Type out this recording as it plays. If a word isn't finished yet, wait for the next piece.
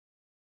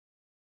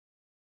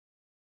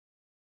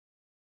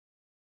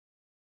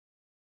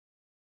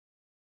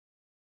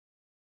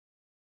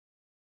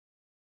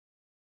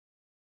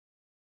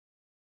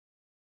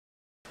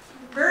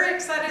very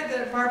excited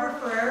that Barbara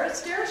Ferrer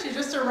is here. She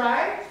just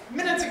arrived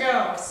minutes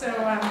ago, so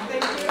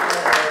thank you.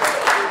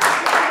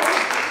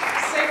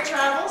 Safe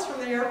travels from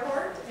the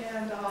airport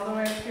and all the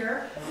way up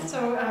here.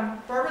 So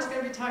Barbara's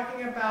going to be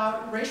talking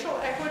about racial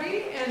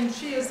equity, and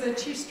she is the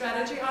Chief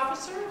Strategy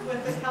Officer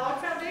with the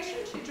Kellogg Foundation.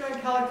 She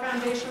joined Kellogg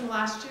Foundation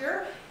last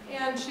year,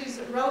 and she's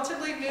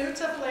relatively new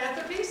to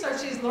philanthropy, so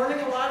she's learning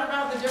a lot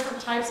about the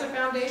different types of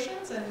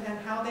foundations and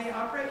how they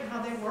operate and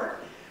how they work.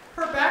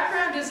 Her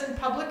background is in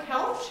public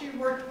health. She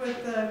worked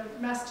with the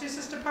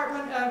Massachusetts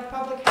Department of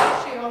Public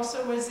Health. She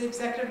also was the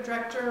executive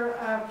director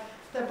of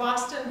the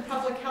Boston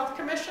Public Health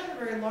Commission,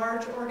 a very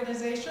large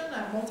organization,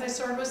 a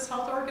multi-service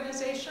health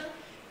organization.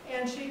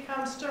 And she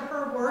comes to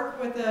her work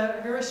with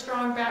a very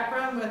strong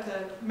background with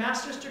a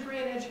master's degree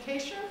in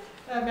education,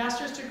 a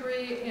master's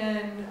degree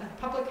in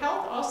public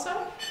health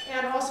also,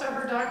 and also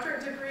her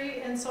doctorate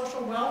degree in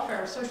social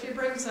welfare. So she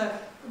brings a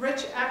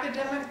rich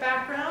academic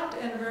background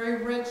and a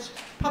very rich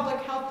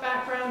public health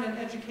background and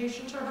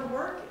education to her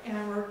work.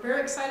 And we're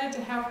very excited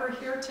to have her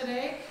here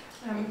today,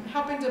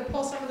 helping to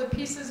pull some of the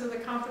pieces of the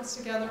conference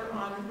together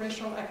on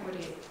racial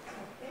equity.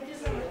 Thank you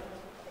so much.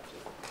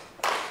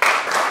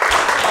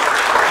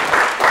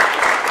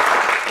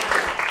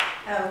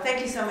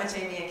 Thank you so much,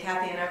 Amy and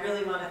Kathy, and I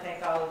really want to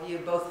thank all of you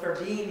both for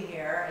being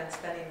here and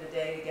spending the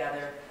day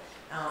together,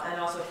 and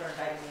also for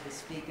inviting me to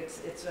speak.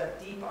 It's a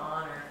deep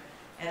honor,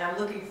 and I'm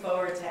looking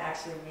forward to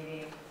actually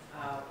meeting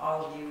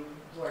all of you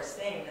who are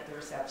staying at the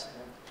reception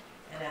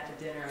and at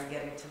the dinner and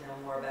getting to know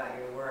more about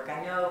your work.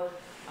 I know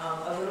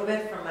a little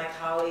bit from my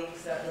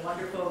colleagues, the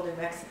wonderful New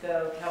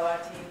Mexico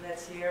Kellogg team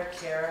that's here,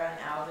 Kara and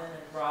Alvin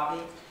and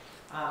Robbie.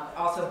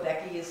 Also,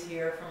 Becky is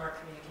here from our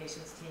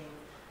communications team.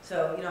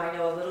 So, you know, I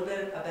know a little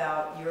bit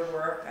about your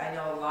work. I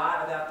know a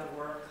lot about the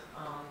work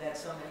that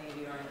so many of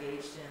you are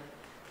engaged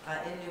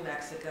in New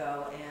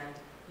Mexico. And,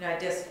 you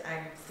know,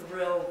 I'm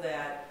thrilled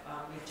that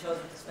you've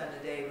chosen to spend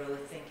the day really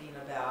thinking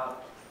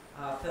about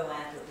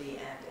philanthropy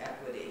and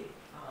equity,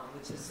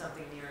 which is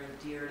something near and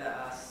dear to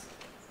us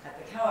at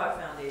the Kellogg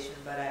Foundation,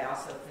 but I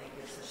also think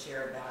it's a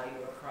shared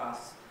value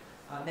across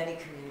many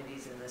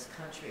communities in this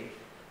country.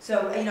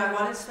 So, you know, I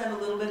wanted to spend a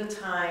little bit of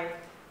time,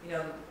 you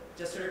know,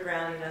 just sort of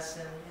grounding us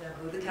in, you know,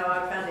 who the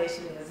Kellogg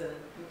Foundation is, and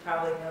you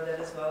probably know that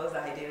as well as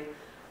I do,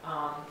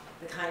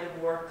 the kind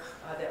of work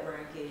that we're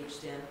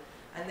engaged in.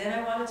 And then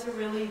I wanted to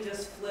really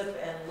just flip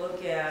and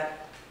look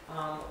at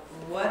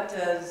why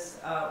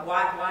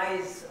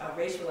is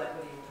racial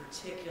equity in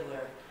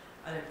particular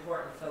an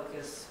important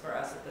focus for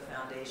us at the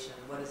Foundation?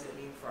 What does it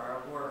mean for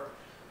our work?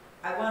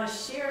 I want to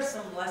share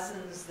some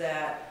lessons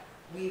that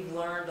we've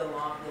learned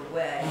along the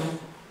way,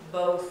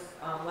 both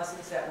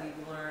lessons that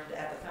we've learned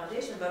at the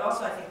Foundation, but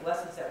also I think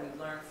lessons that we've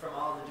learned from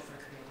all the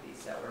different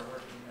communities that we're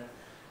working with.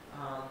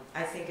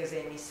 I think, as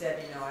Amy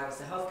said, you know, I was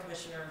the health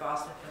commissioner in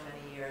Boston for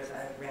many years.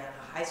 I ran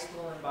a high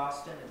school in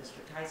Boston, a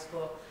district high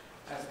school.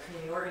 I was a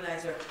community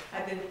organizer.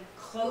 I've been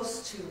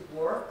close to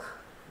work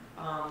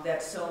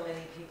that so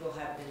many people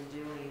have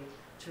been doing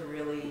to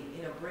really,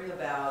 you know, bring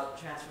about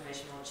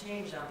transformational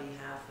change on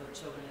behalf of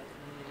children and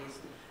communities,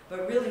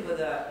 but really with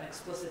an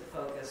explicit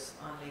focus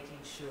on making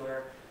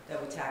sure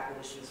that we tackle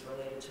issues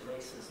related to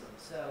racism.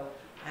 So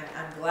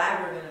I'm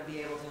glad we're going to be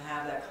able to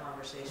have that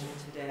conversation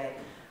today.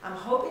 I'm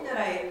hoping that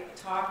I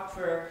talk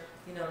for,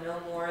 you know, no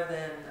more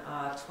than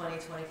 20,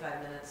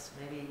 25 minutes,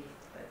 maybe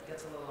it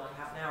gets a little long,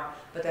 half an hour,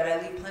 but that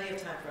I leave plenty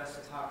of time for us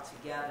to talk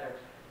together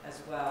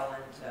as well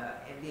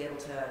and be able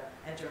to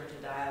enter into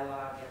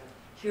dialogue and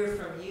hear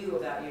from you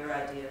about your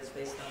ideas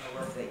based on the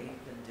work that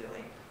you've been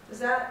doing. Does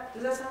that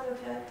sound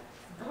okay?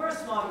 And we're a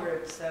small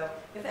group, so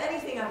if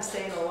anything I'm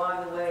saying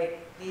along the way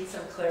needs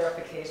some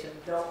clarification,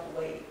 don't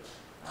wait.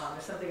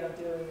 There's something I'm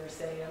doing or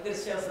saying. I'm going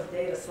to show some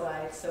data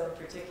slides, so in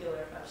particular,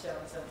 if I'm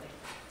showing something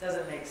that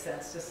doesn't make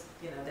sense, just,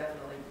 you know,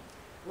 definitely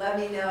let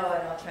me know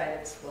and I'll try to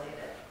explain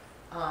it.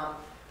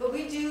 But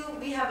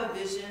we have a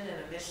vision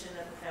and a mission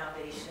at the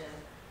Foundation.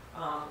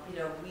 You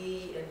know,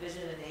 we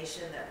envision a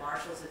nation that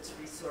marshals its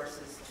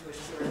resources to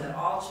assure that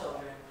all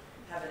children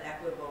have an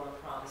equitable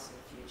and promising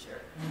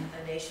future,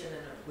 a nation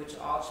in which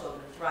all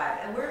children thrive.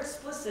 And we're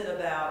explicit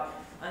about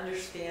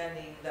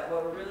understanding that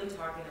what we're really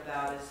talking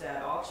about is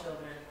that all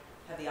children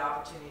have the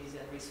opportunities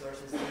and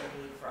resources they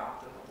need for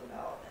optimal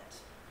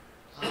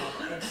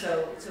development. And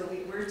so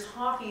we're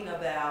talking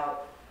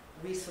about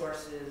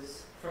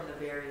resources from the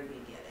very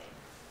beginning,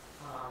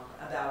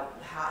 about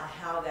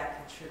how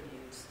that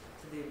contributes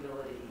to the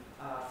ability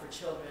for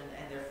children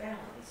and their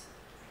families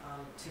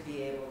to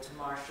be able to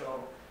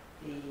marshal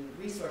the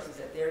resources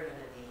that they're going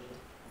to need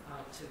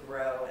to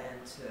grow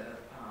and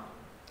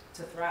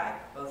to thrive,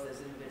 both as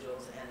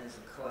individuals and as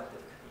a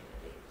collective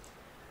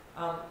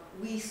community.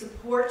 We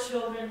support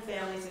children,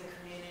 families, and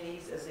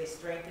communities as they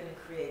strengthen and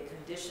create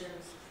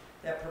conditions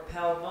that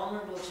propel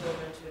vulnerable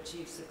children to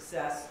achieve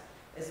success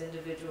as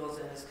individuals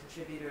and as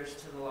contributors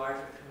to the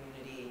larger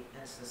community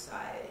and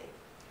society.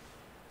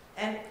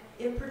 And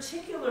in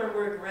particular,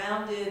 we're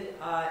grounded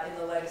in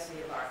the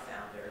legacy of our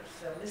founders.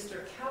 So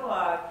Mr.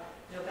 Kellogg,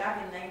 you know,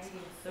 back in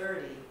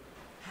 1930,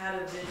 had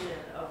a vision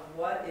of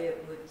what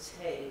it would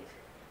take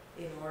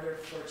in order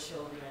for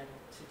children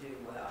to do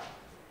well.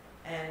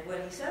 And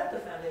when he set up the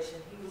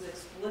foundation, he was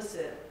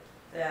explicit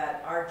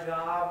that our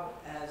job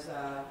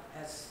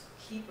as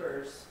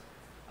keepers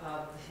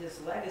of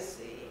his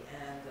legacy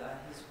and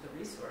the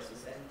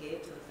resources that he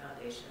gave to the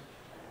foundation,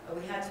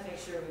 we had to make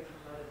sure we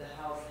promoted the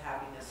health,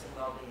 happiness, and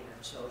well-being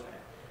of children.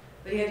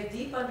 But he had a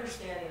deep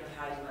understanding of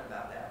how you went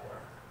about that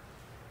work.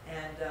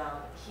 And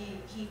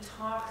he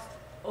talked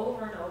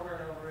over and over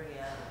and over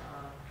again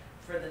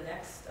for the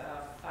next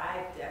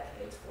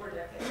 4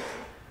 decades,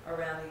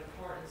 around the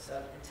importance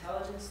of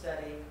intelligent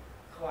study,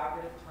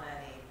 cooperative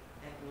planning,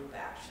 and group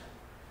action.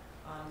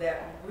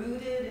 That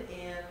rooted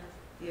in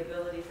the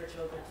ability for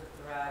children to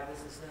thrive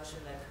was this notion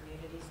that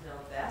communities know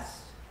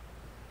best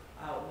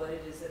what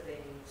it is that they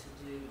need to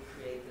do to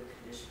create the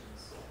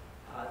conditions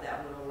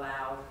that would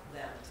allow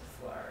them to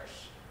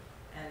flourish,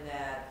 and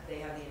that they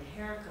have the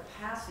inherent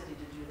capacity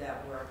to do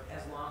that work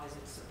as long as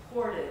it's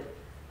supported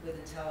with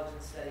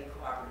intelligent study,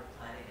 cooperative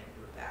planning, and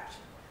group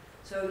action.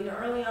 So,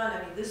 early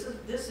on, this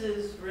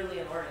is really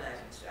an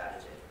organizing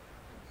strategy,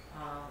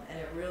 and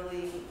it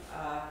really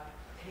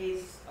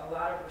pays a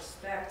lot of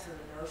respect to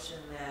the notion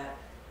that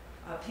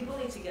people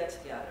need to get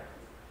together.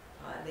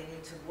 They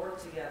need to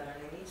work together, and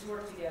they need to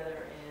work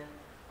together in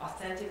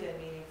authentic and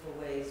meaningful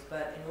ways.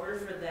 But in order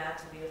for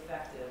that to be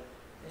effective,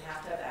 they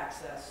have to have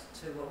access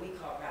to what we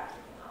call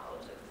practical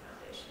knowledge at the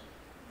foundation.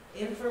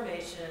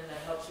 Information that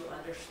helps you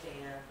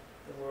understand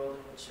the world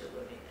in which you're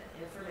living in.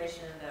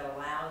 Information that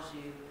allows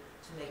you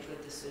to make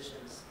good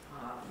decisions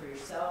for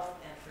yourself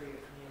and for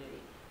your community.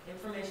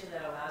 Information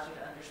that allows you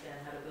to understand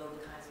how to build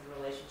the kinds of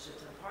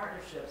relationships and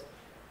partnerships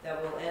that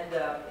will end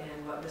up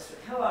in what Mr.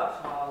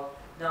 Kellogg called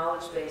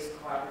knowledge-based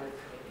cooperative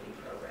community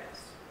programs.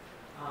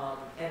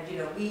 And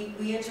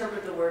we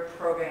interpret the word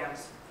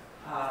programs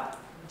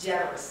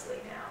generously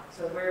now.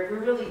 So we're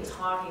really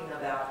talking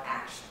about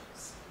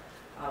actions.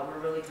 We're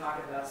really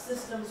talking about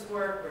systems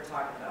work, we're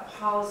talking about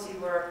policy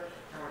work,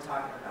 and we're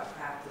talking about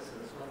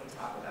practices when we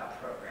talk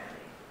about programming.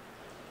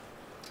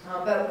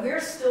 But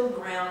we're still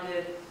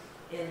grounded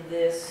in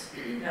this,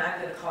 I'm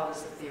going to call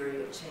this a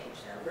theory of change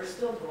now. We're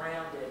still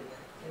grounded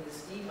in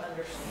this deep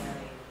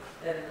understanding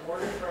that in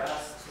order for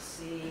us to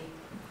see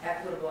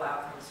equitable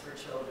outcomes for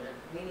children,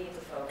 we need to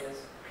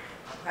focus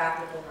on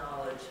practical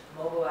knowledge,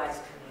 mobilize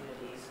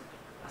communities,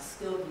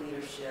 skilled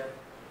leadership,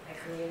 and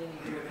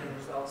community-driven,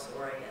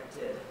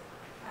 results-oriented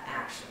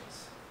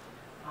actions.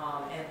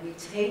 And we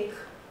take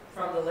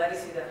from the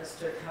legacy that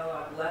Mr.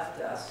 Kellogg left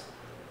us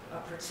a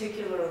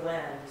particular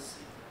lens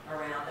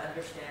around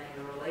understanding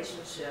the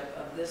relationship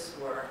of this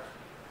work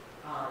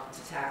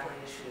to tackling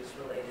issues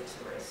related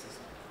to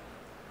racism.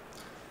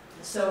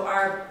 So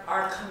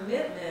our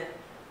commitment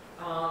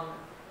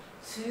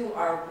to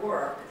our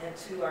work and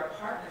to our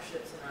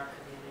partnerships in our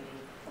community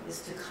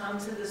is to come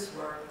to this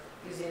work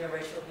using a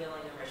racial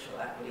healing and racial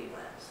equity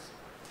lens.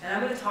 And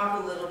I'm going to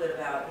talk a little bit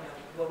about,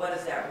 well, what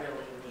does that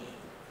really mean?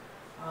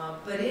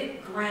 But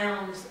it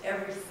grounds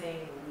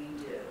everything we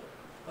do,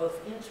 both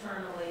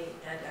internally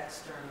and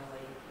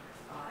externally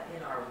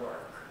in our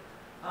work.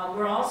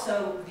 We're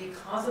also,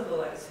 because of the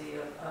legacy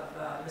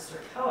of Mr.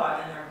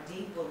 Kellogg and our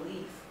deep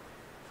belief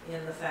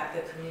in the fact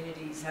that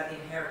communities have the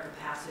inherent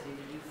capacity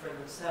to do for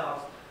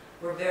themselves,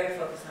 we're very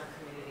focused on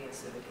community and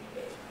civic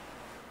engagement.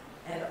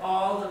 And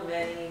all the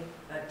many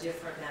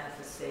different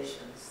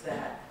manifestations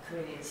that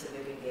community and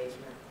civic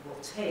engagement will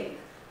take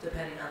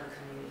depending on the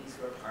communities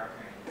we're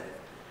partnering with.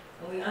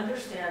 And we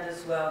understand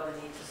as well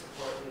the need to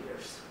support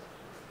leaders.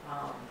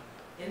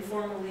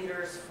 Informal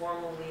leaders,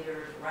 formal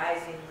leaders,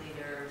 rising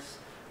leaders,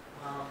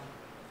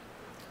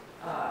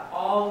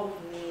 all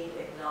need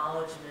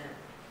acknowledgement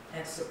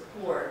and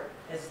support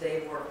as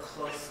they work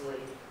closely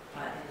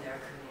in their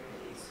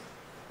communities.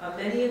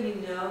 Many of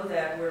you know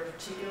that we're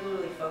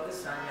particularly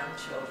focused on young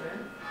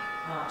children,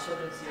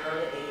 children 0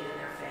 to 8 and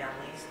their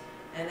families,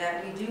 and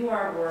that we do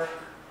our work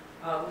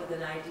with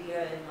an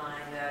idea in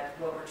mind that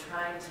what we're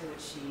trying to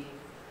achieve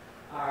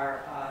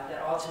are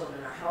that all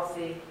children are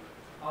healthy,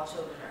 all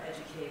children are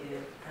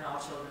educated, and all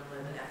children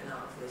live in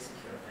economically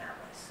secure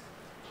families.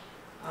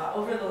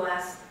 Over the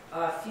last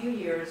few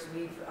years,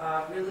 we've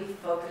really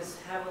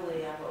focused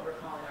heavily on what we're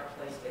calling our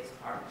place-based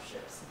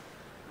partnerships.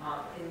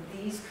 In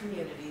these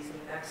communities,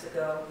 New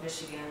Mexico,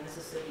 Michigan,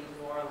 Mississippi,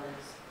 New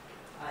Orleans,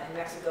 in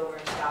Mexico we're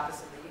in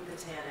Chiapas and the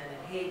Yucatan, and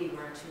in Haiti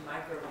we're in 2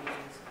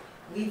 microregions.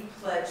 We've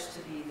pledged to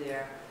be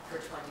there for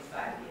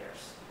 25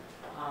 years,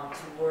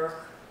 to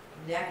work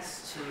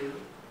next to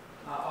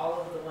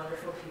all of the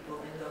wonderful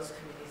people in those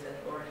communities and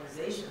the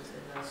organizations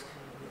in those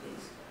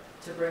communities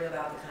to bring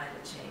about the kind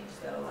of change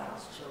that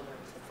allows children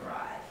to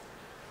thrive.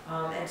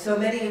 And so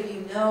many of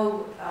you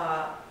know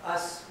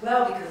us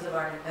well because of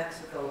our New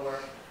Mexico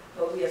work,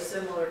 but we have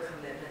similar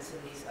commitments in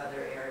these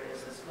other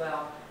areas as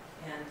well,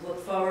 and look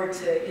forward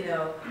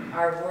to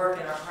our work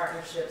and our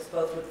partnerships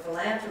both with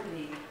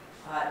philanthropy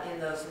in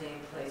those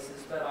named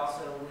places, but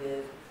also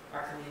with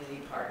our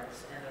community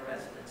partners and the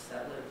residents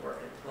that live, work,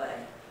 and play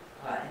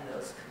in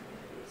those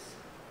communities.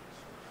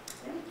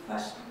 Any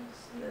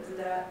questions to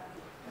that?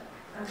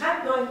 I'm kind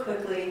of going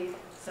quickly,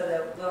 so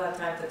that we'll have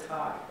time to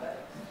talk.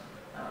 But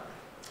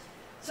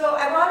so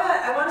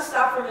I want to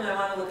stop for a minute. I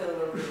want to look at a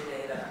little bit of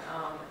data,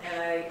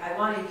 and I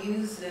want to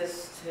use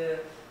this to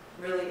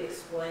really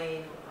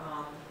explain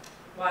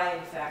why,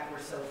 in fact, we're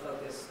so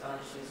focused on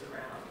issues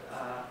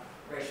around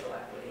racial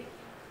equity.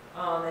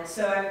 And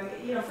so,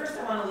 first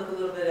I want to look a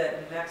little bit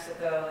at New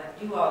Mexico,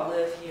 and you all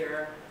live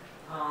here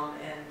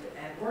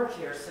and work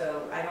here,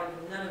 so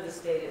none of this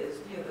data is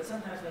new, but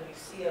sometimes when you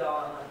see it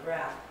all on one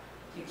graph,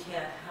 you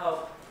can't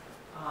help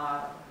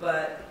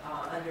but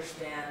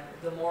understand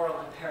the moral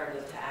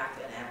imperative to act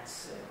and act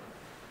soon.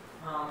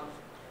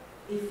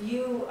 If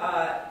you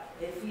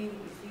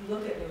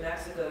look at New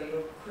Mexico,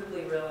 you'll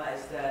quickly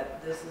realize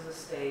that this is a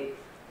state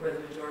where the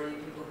majority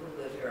of people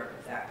who live here are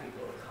in fact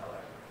people of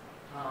color.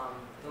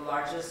 The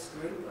largest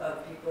group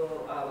of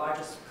people,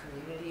 largest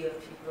community of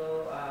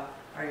people are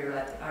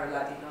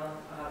Latino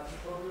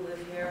people who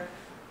live here.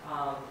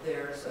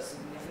 There's a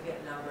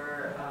significant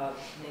number of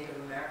Native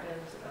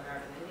Americans,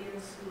 American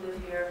Indians who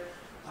live here.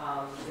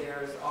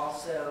 There's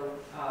also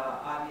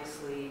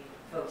obviously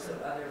folks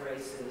of other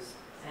races,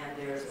 and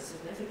there's a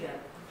significant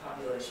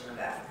population of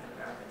African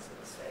Americans in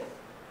the state.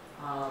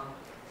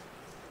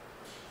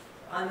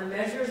 On the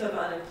measures of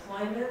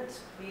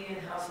unemployment, median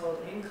household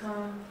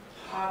income,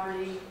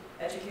 poverty,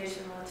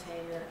 educational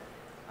attainment,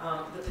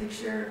 the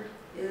picture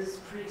is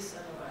pretty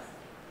similar,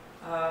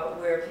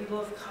 where people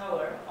of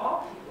color,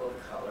 all people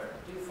of color,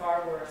 do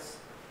far worse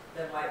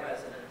than white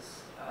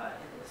residents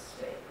in this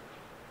state.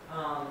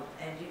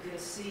 And you can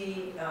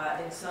see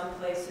in some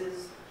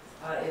places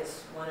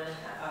it's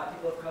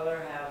people of color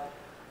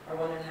are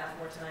 1.5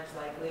 more times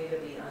likely to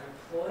be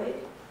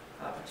unemployed,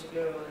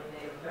 particularly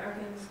Native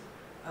Americans.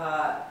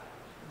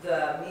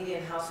 The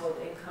median household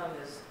income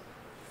is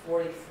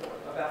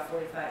about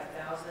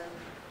 45,000.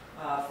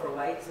 For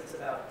whites, it's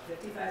about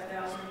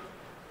 55,000.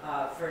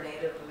 For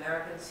Native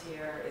Americans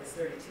here, it's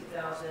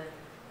 32,000,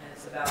 and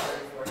it's about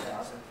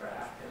 34,000 for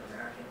African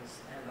Americans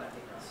and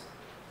Latinos.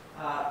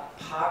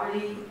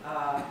 Poverty,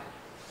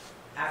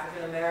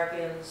 African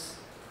Americans,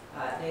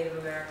 Native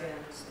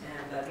Americans,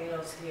 and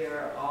Latinos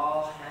here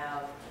all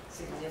have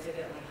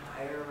significantly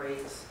higher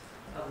rates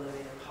of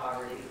living in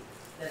poverty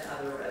than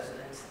other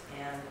residents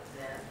and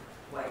than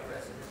white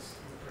residents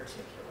in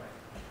particular.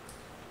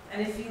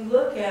 And if you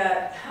look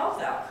at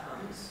health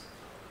outcomes,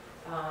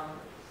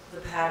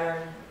 the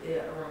pattern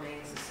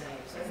remains the same.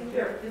 So I think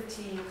there are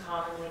 15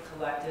 commonly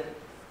collected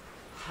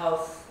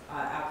health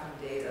outcome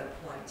data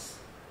points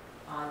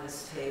on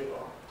this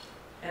table.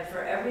 And for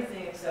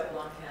everything except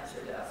lung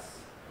cancer deaths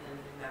in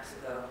New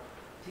Mexico,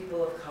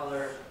 people of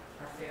color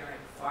are faring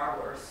far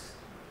worse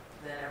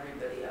than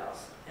everybody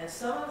else. And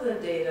some of the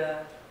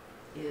data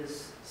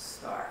is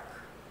stark.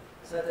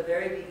 So at the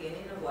very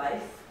beginning of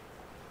life,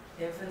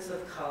 infants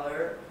of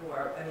color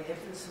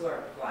infants who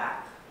are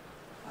black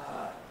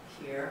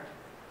here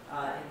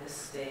in this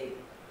state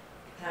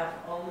are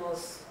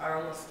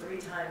almost 3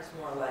 times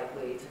more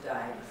likely to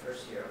die in the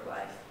first year of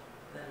life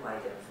than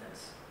white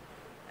infants.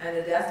 And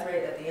the death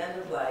rate at the end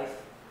of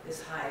life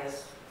is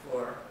highest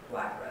for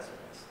black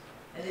residents.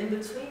 And in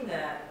between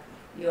that,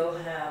 you'll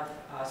have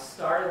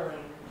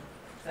startling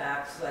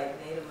facts like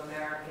Native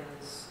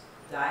Americans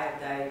die of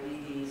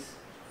diabetes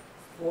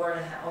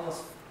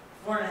almost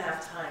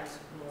 4.5 times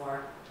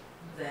more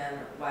than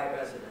white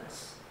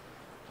residents.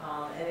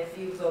 And if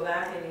you go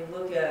back and you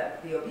look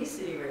at the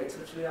obesity rates,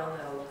 which we all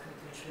know can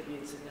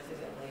contribute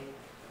significantly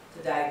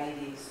to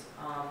diabetes,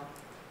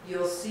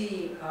 you'll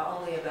see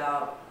only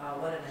about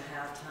 1.5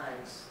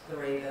 times the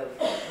rate of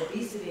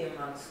obesity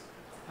amongst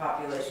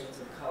populations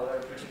of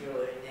color,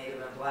 particularly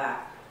Native and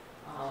Black.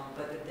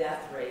 But the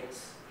death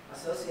rates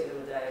associated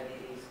with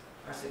diabetes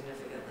are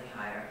significantly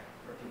higher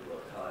for people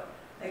of color.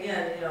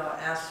 Again,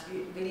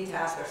 we need to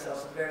ask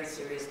ourselves some very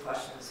serious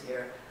questions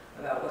here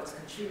about what's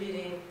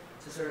contributing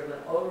to sort of an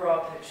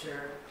overall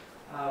picture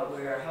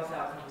where health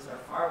outcomes are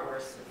far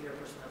worse if you're a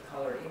person of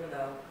color, even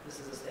though this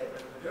is a state where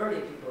the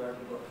majority of people are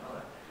people of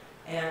color,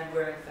 and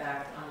where, in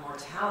fact, on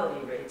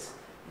mortality rates,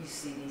 you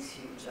see these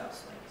huge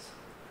upswings.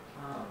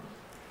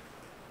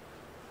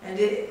 And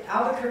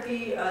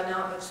Albuquerque,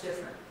 not much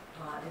different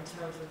in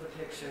terms of the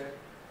picture.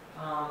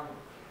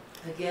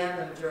 Again,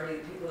 the majority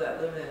of the people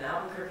that live in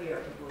Albuquerque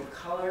are people of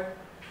color.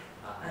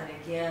 And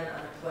again,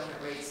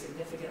 unemployment rates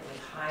significantly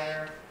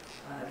higher.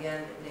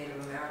 Again,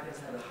 Native Americans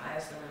have the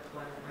highest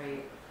unemployment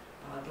rate,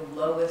 the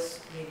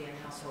lowest median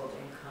household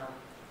income,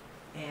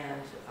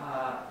 and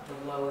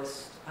the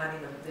lowest,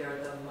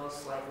 they're the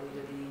most likely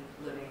to be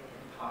living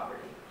in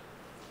poverty.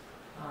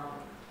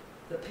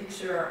 The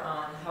picture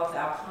on health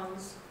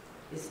outcomes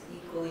is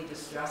equally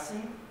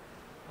distressing.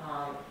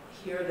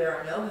 Here there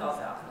are no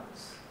health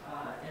outcomes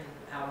in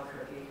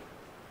Albuquerque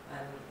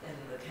and in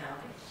the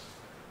county,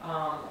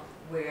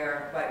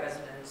 where white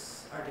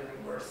residents are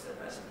doing worse than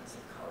residents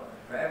of color.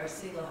 For every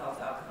single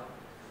health outcome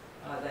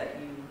that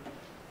you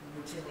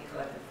routinely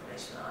collect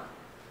information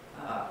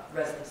on,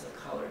 residents of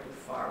color do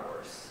far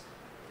worse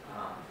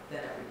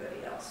than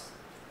everybody else.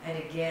 And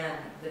again,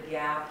 the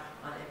gap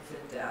on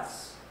infant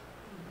deaths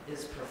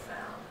is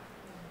profound.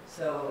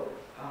 So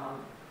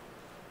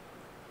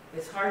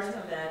it's hard to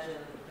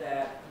imagine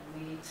that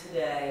we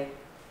today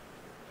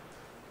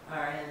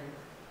are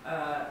in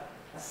a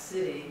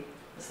city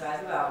the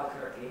size of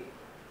Albuquerque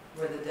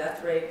where the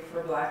death rate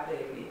for black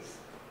babies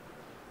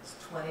is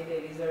 20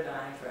 babies are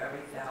dying for every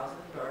 1,000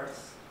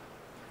 births.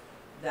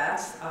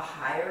 That's a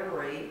higher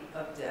rate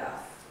of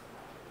death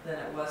than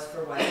it was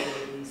for white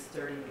babies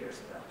 30 years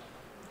ago.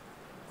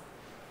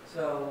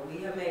 So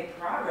we have made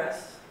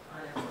progress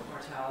on infant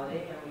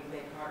mortality, and we've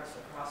made progress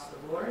across the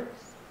board,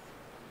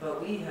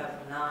 but we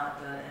have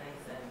not done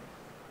anything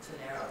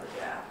to narrow the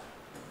gap.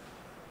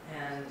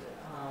 And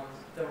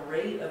the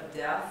rate of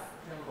death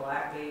in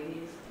black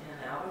babies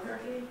in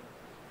Albuquerque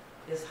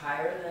is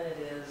higher than it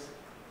is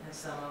in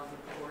some of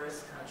the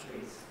poorest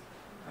countries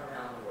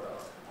around the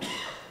world.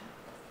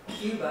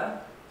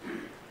 Cuba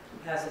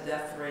has a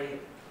death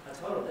rate, a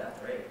total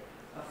death rate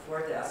of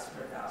 4 deaths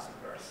per 1,000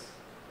 births.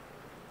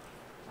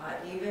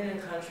 Even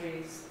in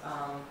countries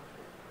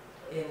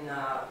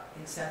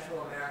in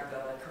Central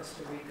America, like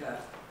Costa Rica,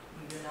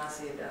 you do not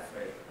see a death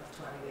rate of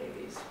 20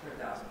 babies per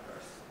 1,000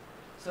 births.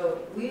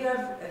 So we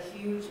have a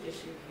huge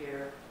issue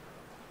here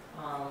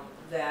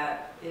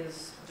that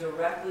is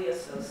directly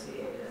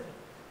associated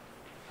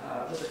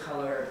with the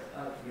color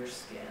of your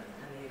skin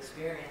and the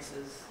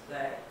experiences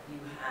that you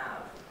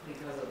have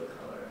because of the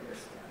color of your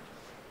skin.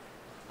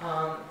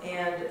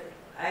 And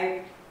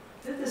I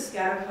did this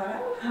scatter plot. I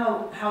don't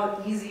know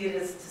how easy it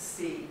is to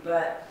see,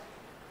 but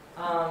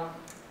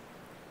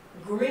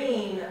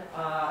green,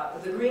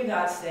 the green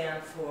dots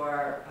stand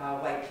for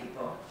white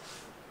people,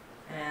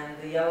 and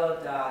the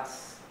yellow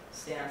dots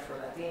stand for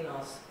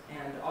Latinos,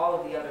 and all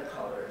of the other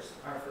colors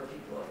are for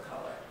people of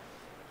color.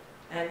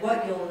 And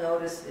what you'll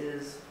notice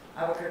is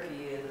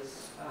Albuquerque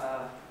is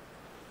a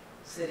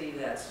city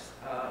that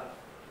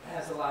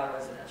has a lot of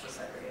residential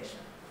segregation,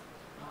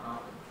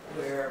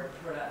 where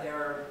there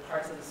are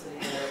parts of the city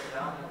that are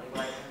predominantly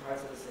white and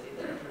parts of the city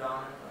that are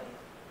predominantly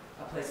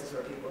places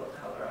where people of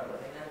color are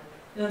living. And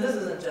you know, this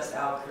isn't just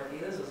Albuquerque.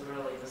 This is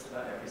really just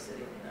about every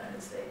city in the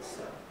United States.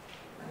 So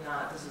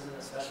this isn't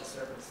a special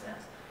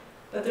circumstance.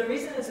 But the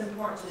reason it's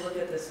important to look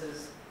at this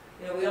is,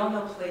 you know, we all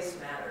know place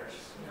matters.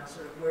 You know,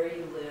 sort of where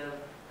you live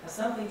has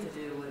something to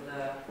do with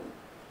the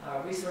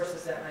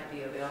resources that might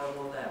be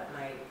available that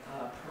might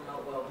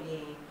promote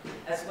well-being,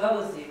 as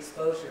well as the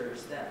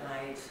exposures that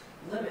might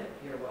limit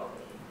your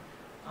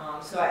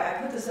well-being. So I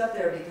put this up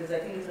there because I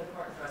think it's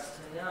important for us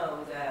to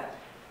know that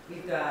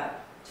we've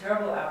got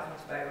terrible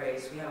outcomes by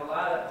race. We have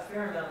a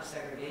fair amount of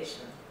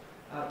segregation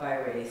by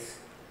race.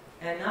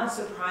 And not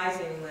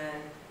surprising when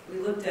we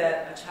looked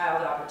at a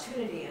Child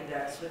Opportunity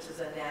Index, which is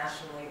a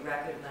nationally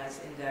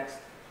recognized index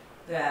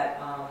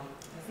that I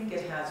think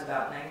it has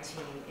about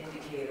 19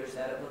 indicators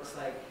that it looks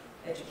like: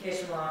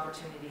 educational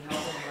opportunity,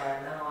 health and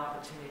environmental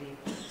opportunity,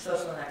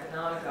 social and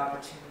economic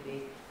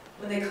opportunity.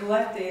 When they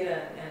collect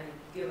data and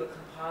give a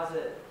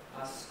composite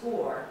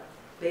score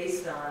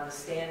based on the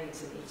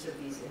standings in each of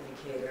these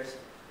indicators,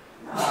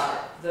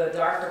 the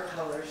darker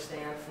colors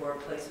stand for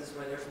places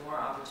where there's more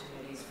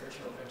opportunities for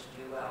children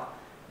to do well.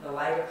 The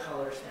lighter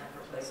colors stand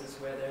for places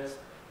where there's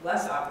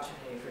less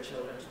opportunity for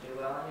children to do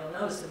well. And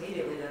you'll notice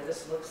immediately that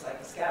this looks like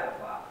a scatter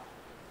plot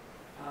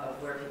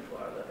of where people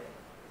are living.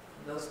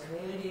 Those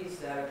communities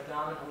that are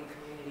predominantly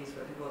communities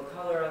where people of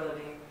color are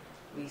living,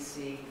 we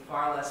see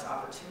far less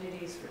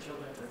opportunities for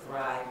children to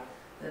thrive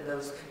than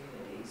those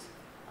communities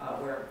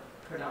where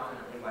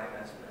predominantly white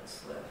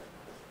residents live.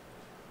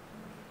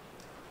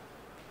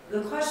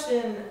 The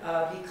question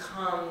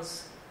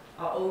becomes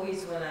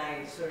always when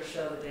I sort of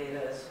show the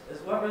data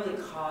is what really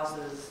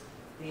causes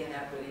the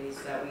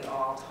inequities that we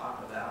all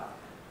talk about.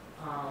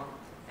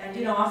 And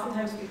you know,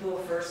 oftentimes people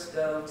first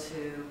go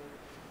to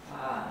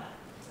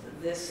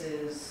this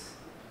is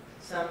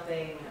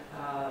something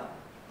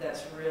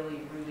that's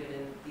really rooted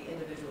in the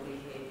individual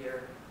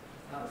behavior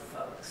of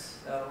folks.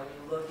 So when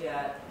you look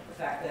at the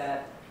fact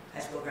that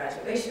high school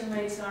graduation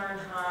rates aren't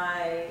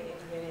high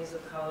in communities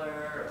of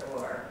color,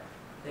 or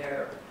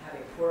they're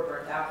having poor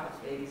birth outcomes,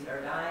 babies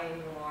are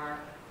dying more,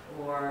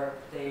 or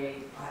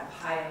they have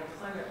high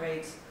unemployment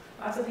rates,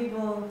 lots of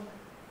people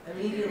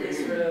immediately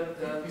sort of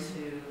go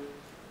to,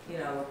 you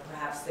know,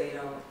 perhaps they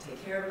don't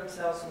take care of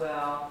themselves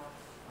well.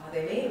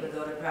 They may even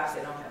go to perhaps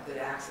they don't have good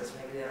access,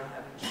 maybe they don't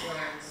have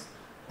insurance.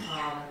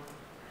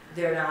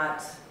 They're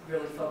not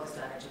really focused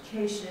on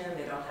education,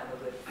 they don't have a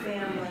good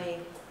family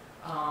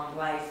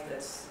life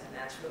and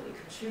that's really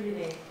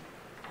contributing.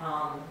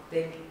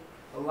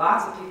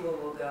 Lots of people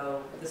will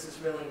go, this is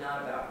really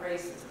not about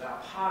race, it's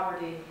about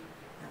poverty,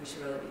 and we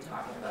should really be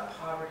talking about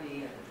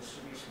poverty and the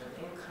distribution of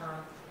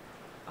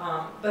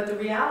income. But the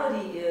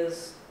reality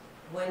is,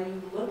 when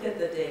you look at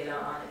the data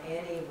on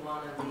any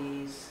one of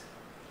these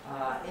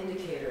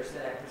indicators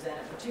that I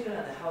presented,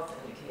 particularly on the health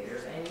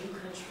indicators, and you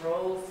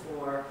control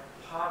for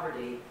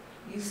poverty,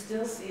 you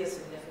still see a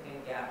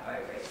significant gap by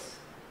race.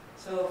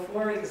 So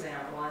for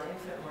example, on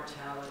infant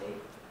mortality,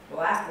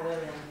 black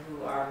women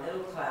who are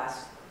middle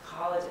class,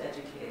 college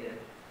educated,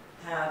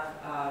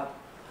 have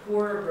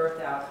poorer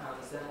birth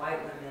outcomes than white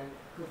women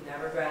who've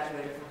never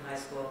graduated from high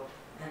school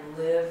and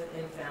live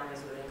in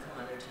families with income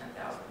under $10,000 a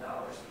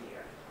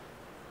year.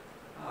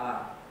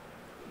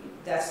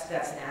 That's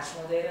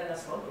national data and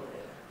that's local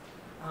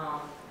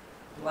data.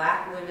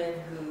 Black women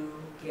who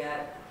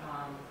get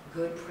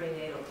good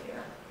prenatal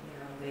care,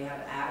 they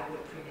have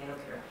adequate prenatal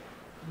care,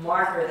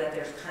 marker that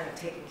they're kind of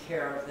taking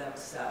care of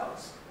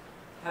themselves,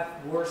 have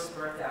worse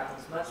birth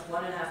outcomes, 1.5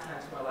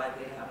 times more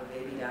likely to have a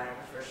baby die in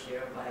the first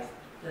year of life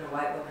than a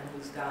white woman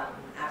who's gotten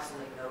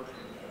absolutely no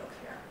prenatal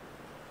care.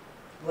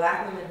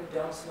 Black women who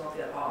don't smoke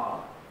at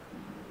all,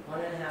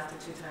 1.5 to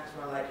 2 times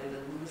more likely to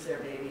lose their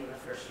baby in the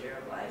first year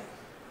of life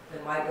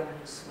than white women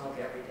who smoke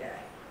every day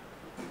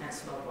and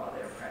smoke while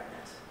they're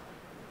pregnant.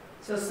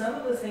 So some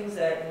of the things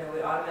that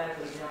we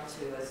automatically jump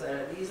to is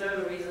that these are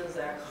the reasons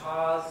that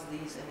cause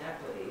these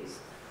inequities.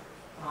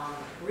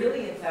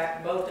 Really, in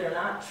fact, both they're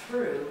not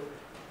true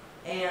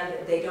and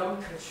they don't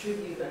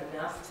contribute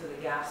enough to the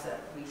gaps that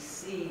we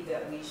see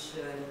that we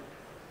should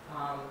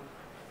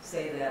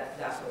say that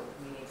that's what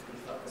we need to be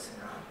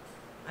focusing on.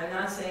 I'm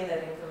not saying that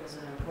income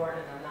isn't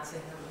important. I'm not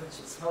saying that women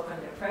should smoke when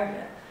they're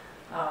pregnant.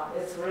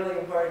 It's really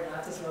important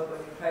not to smoke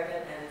when you're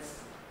pregnant, and it's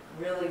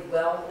really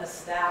well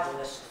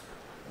established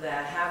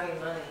that having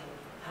money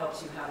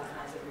helps you have the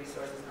kinds of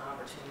resources and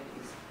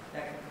opportunities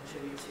that can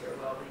contribute to your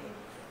well-being.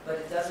 But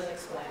it doesn't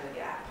explain the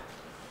gap.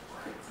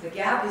 The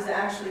gap is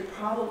actually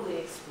probably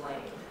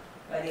explained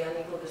by the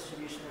unequal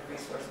distribution of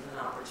resources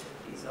and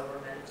opportunities over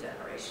many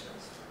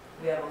generations.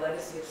 We have a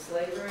legacy of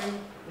slavery,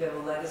 we have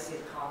a legacy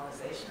of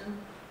colonization,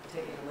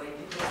 taking away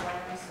people's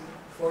lands,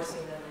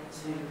 forcing them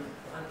into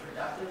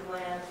unproductive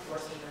land,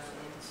 forcing them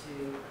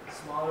into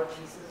smaller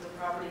pieces of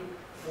property,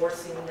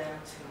 forcing them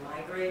to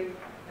migrate.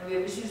 And we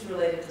have issues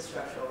related to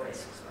structural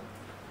racism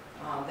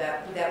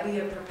that we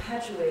have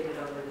perpetuated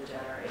over the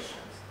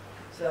generations.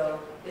 So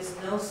it's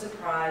no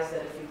surprise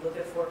that if you look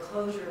at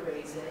foreclosure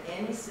rates in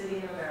any city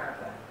in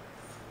America,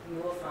 you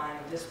will find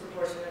a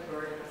disproportionate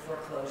burden of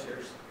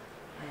foreclosures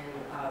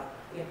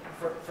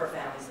for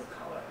families of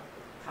color,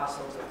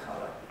 households of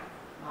color.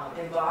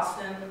 In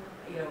Boston,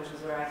 which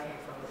is where I came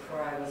from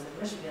before I was in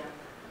Michigan,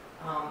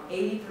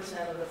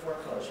 80% of the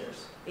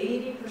foreclosures,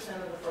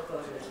 80% of the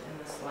foreclosures in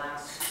this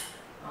last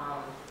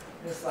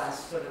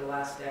sort of the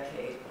last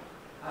decade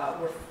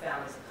were for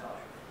families of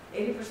color.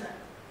 80%.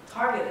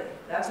 Targeted.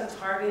 That's a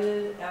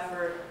targeted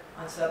effort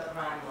on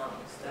subprime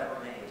loans that were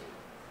made.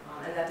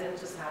 And that didn't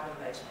just happen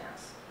by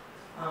chance.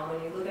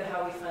 When you look at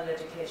how we fund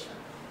education,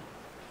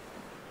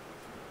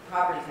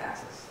 property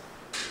taxes,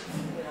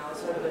 it's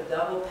sort of a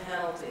double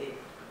penalty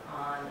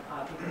on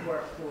people who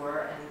are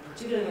poor, and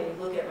particularly when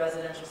you look at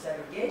residential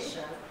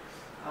segregation,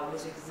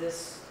 which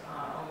exists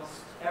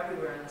almost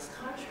everywhere in this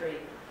country,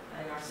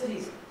 in our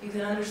cities, you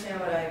can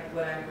understand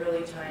what I'm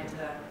really trying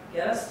to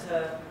get us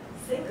to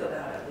think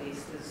about, at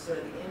least, is sort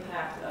of the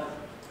impact of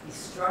these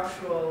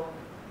structural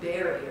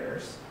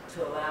barriers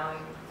to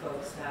allowing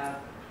folks to have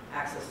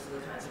access to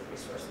the kinds of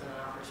resources and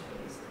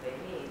opportunities that they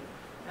need.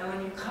 And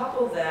when you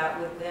couple that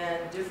with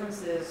then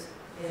differences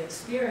in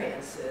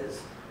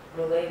experiences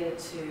related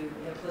to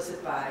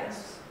implicit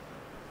bias,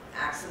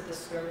 acts of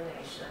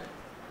discrimination,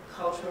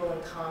 cultural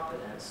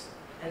incompetence,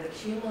 and the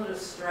cumulative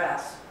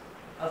stress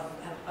of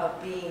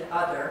being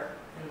other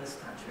in this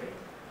country,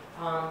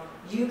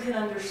 you can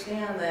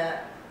understand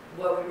that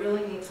what we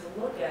really need to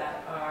look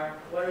at are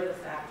what are the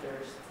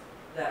factors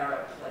that are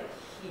at play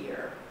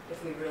here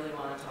if we really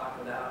want to talk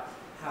about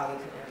how we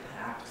can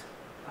impact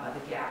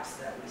the gaps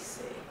that we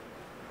see.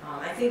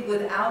 I think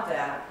without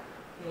that,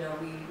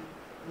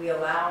 we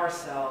allow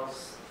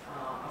ourselves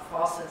a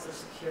false sense of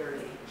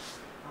security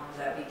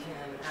that we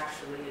can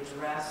actually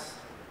address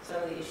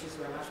some of the issues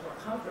we're much more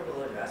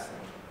comfortable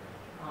addressing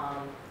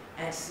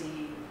and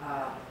see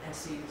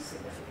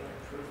significant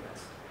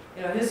improvements.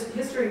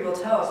 History will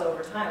tell us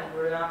over time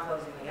we're not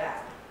closing the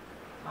gap,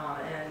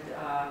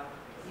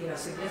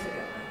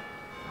 significantly.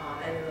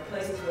 And in the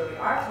places where we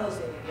are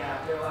closing the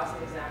gap, there are lots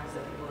of examples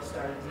that people have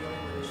started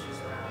dealing with issues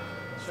around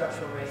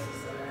structural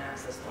racism and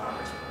access to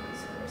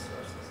opportunities and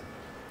resources.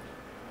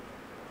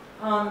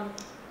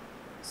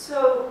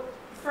 So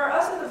for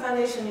us at the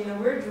foundation,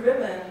 we're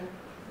driven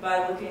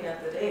by looking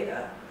at the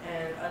data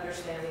and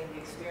understanding the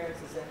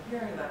experiences and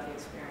hearing about the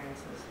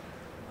experiences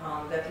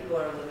that people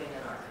are living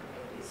in our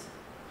communities.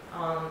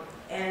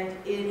 And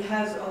it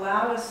has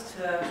allowed us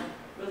to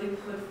really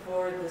put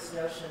forward this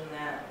notion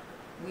that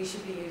we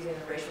should be using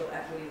a racial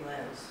equity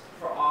lens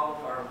for all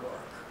of our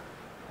work.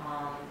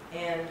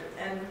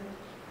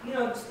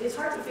 It's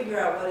hard to figure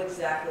out what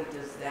exactly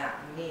does that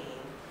mean.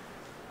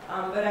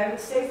 But I would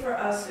say for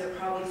us there are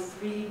probably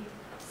three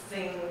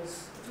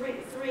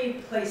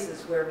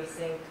places where we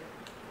think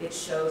it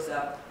shows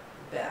up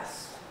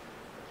best.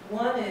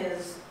 One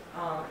is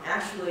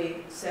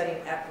actually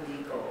setting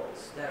equity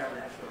goals that are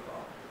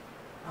measurable.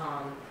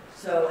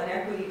 So an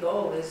equity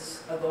goal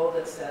is a goal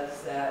that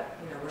says that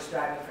we're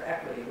striving for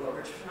equity. What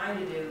we're trying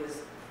to do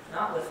is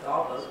not lift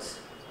all votes.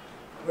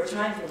 We're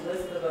trying to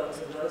lift the votes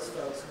of those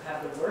folks who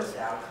have the worst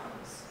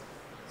outcomes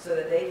so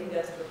that they can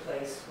get to the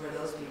place where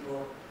those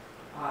people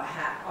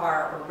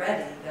are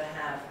ready to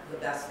have the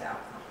best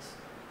outcomes.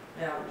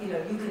 Now, you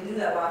can do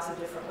that lots of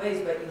different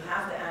ways, but you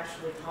have to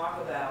actually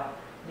talk about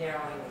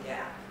narrowing the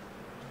gap.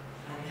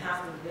 And you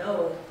have to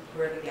know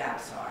where the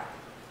gaps are.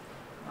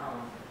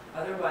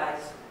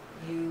 Otherwise,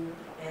 you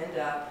end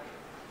up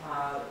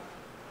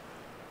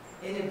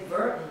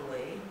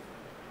inadvertently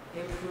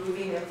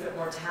improving infant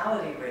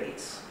mortality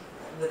rates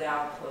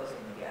without closing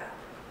the gap.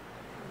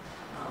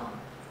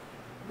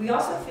 We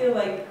also feel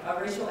like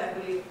a racial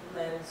equity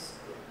lens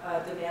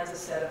demands a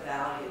set of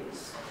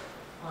values.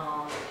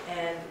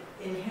 And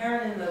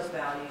inherent in those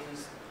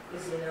values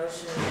is the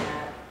notion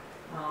that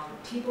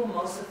people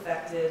most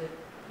affected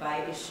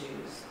by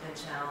issues and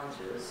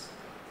challenges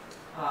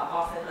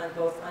often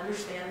both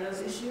understand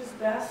those issues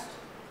best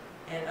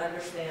and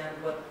understand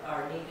what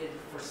are needed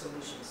for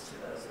solutions to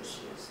those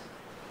issues.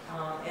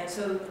 And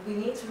so we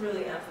need to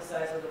really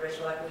emphasize with the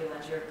racial equity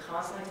lens, you're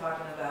constantly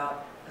talking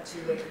about a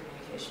two-way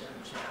communication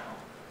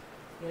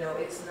channel.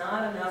 It's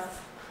not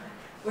enough.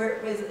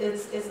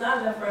 It's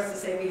not enough for us to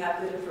say we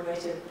have good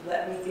information,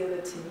 let me give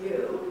it to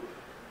you.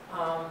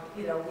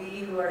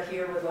 We who are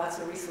here with lots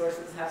of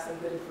resources have some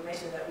good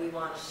information that we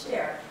want to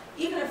share.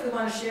 Even if we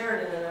want to share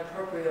it in an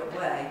appropriate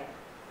way,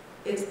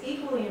 it's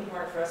equally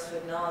important for us to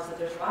acknowledge that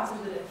there's lots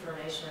of good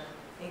information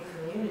in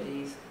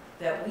communities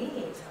that we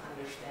need to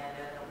understand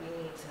and that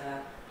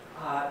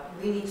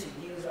we need to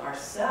use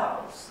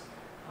ourselves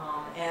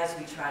as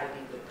we try to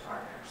be good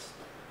partners.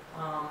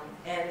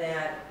 And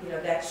that,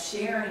 that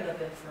sharing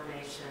of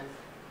information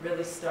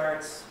really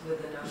starts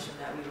with the notion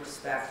that we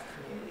respect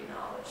community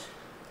knowledge.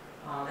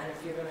 And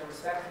if you're going to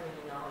respect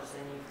community knowledge,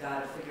 then you've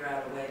got to figure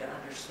out a way to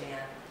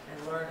understand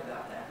and learn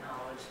about that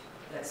knowledge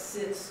that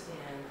sits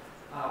in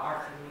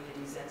our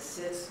communities and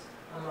sits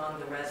among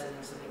the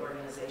residents and the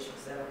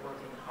organizations that are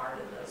working hard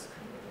in those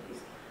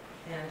communities.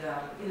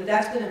 And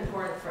that's been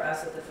important for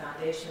us at the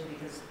foundation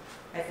because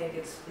I think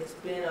it's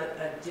been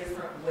a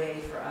different way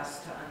for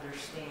us to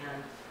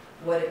understand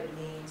what it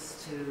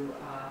means to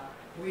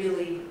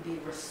really be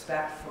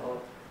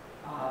respectful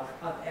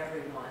of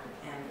everyone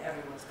and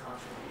everyone's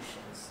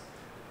contributions.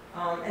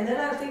 And then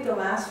I think the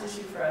last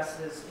issue for us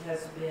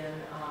has been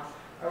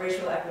a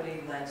racial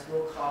equity lens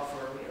will call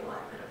for a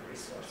realignment of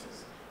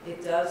resources.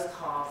 It does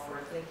call for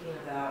thinking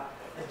about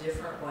a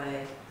different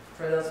way,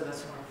 for those of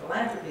us who are in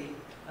philanthropy,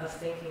 of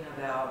thinking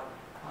about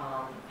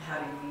how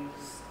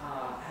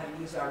to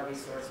use our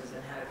resources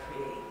and how to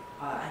create,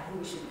 and who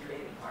we should be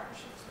creating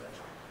partnerships with.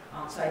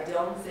 So I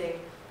don't think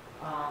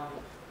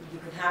you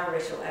can have a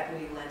racial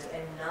equity lens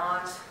and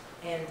not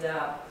end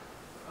up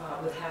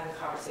with having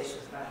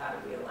conversations about how to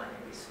realign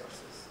your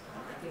resources.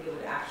 I think it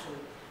would actually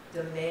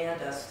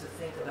demand us to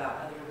think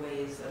about other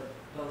ways of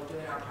both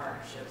doing our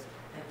partnerships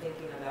and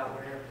thinking about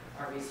where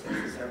our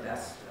resources are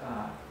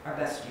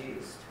best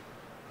used.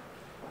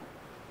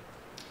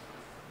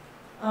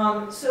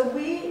 So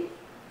we've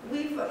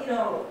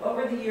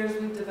over the years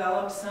we've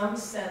developed some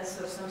sense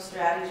of some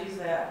strategies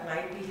that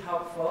might be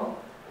helpful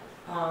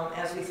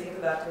as we think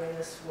about doing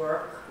this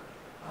work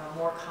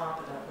more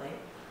competently.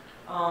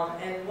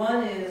 And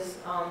one is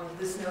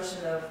this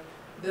notion of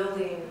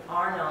building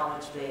our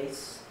knowledge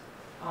base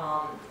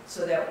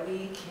so that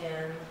we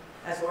can,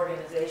 as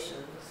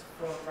organizations,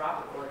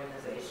 philanthropic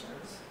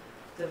organizations,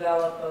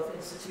 develop both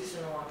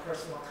institutional and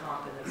personal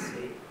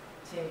competency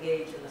to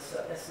engage in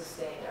a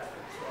sustained effort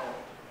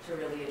to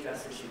really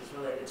address issues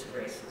related to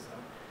racism.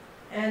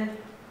 And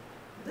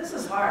this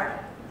is hard.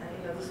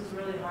 And, this is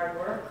really hard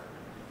work.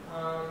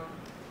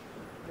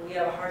 We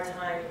have a hard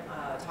time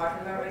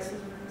talking about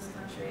racism in this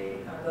country.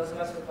 Those of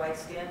us with white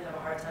skin have a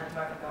hard time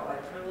talking about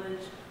white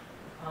privilege.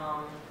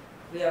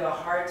 We have a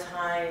hard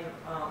time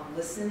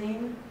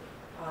listening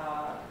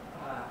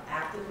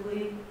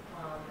actively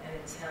and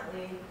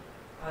intently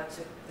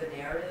to the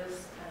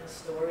narratives and the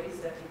stories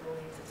that people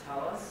need to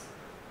tell us.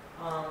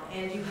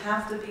 And you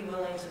have to be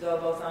willing to go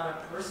both on a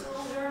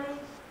personal journey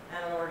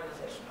and an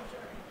organizational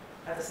journey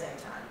at the same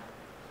time.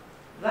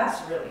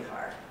 That's really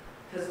hard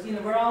because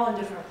we're all in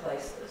different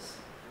places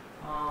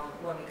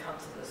when we come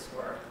to this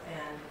work,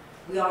 and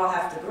we all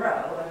have to grow.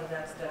 I mean,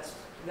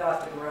 we all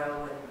have to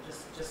grow and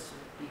just to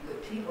be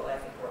good people. I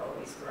think we're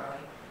always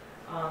growing.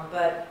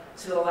 But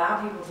to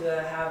allow people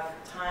to have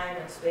time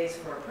and space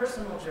for a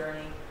personal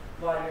journey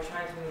while you're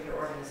trying to move your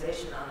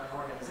organization on an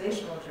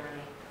organizational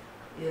journey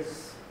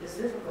is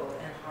difficult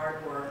and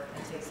hard work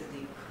and takes a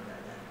deep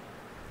commitment.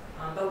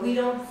 But we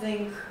don't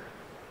think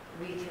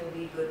we can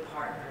be good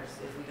partners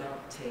if we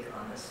don't take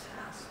on this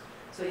task.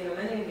 So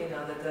many of you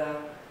know that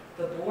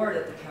the board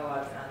at the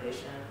Kellogg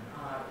Foundation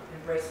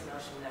embraced the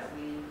notion that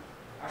we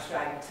are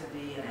striving to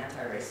be an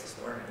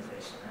anti-racist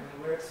organization. I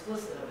mean, we're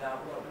explicit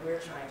about what we're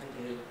trying to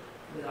do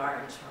with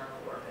our internal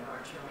work and our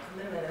internal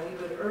commitment, and we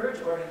would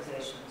urge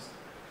organizations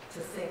to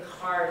think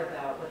hard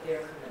about what their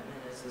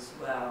commitment is as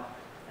well,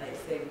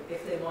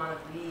 if they want to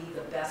be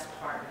the best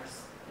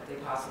partners that they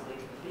possibly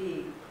can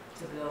be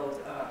to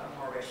build a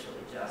more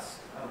racially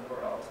just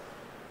world.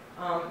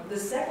 The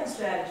second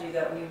strategy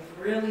that we've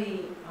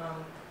really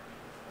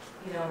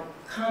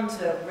come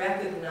to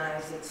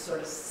recognize its sort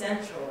of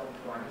central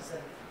importance,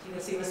 and you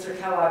can see Mr.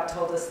 Kellogg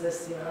told us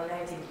this in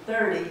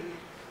 1930,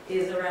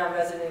 is around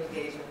resident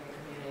engagement and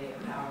community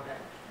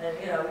empowerment. And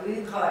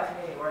we call that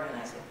community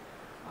organizing.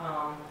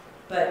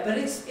 But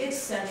it's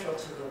central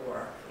to the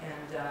work,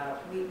 and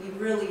we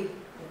really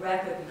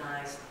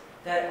recognize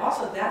that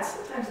also that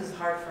sometimes is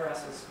hard for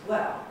us as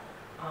well,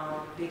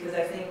 because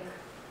I think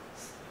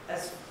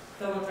as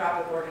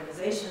philanthropic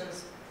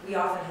organizations, we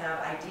often have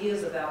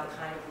ideas about the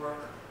kind of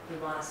work we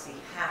want to see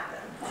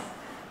happen,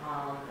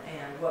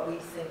 and what we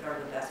think are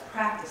the best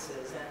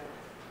practices.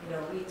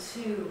 And we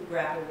too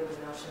grapple with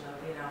the notion of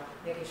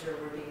making sure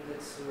we're being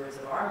good stewards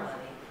of our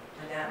money,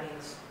 and that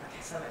means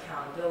some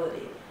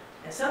accountability.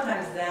 And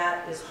sometimes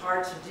that is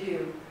hard to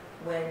do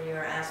when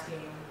you're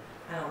asking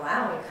and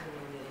allowing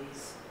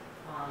communities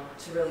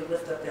to really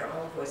lift up their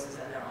own voices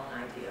and their own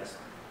ideas.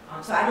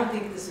 So I don't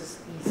think this is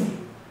easy.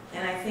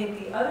 And I think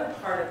the other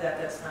part of that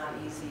that's not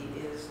easy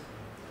is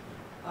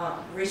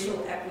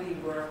racial equity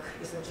work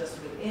isn't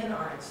just within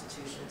our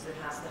institutions, it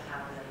has to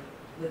happen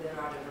within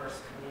our diverse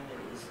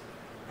communities.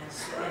 And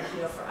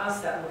for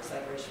us that looks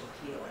like racial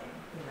healing.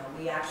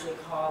 We actually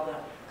call the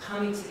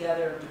coming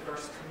together of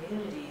diverse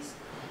communities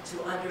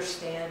to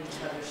understand each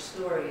other's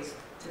stories,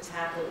 to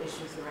tackle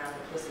issues around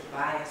implicit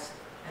bias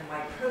and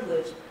white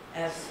privilege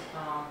as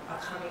a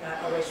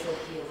racial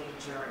healing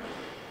journey.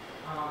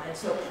 And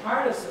so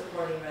part of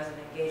supporting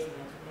resident engagement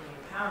and community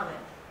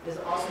empowerment is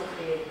also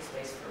creating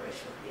space for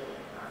racial healing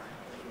in our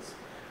communities.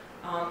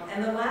 And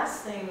the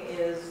last thing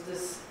is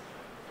this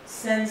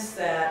sense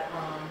that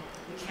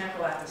we can't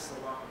go at this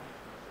alone.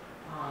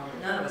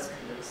 None of us can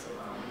do this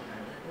alone.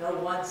 No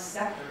one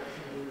sector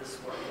can do this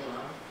work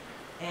alone.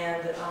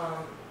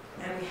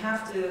 And we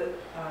have to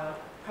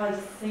probably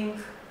think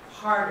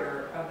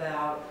harder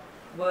about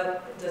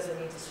what does it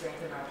mean to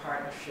strengthen our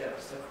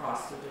partnerships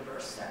across the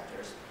diverse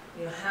sectors.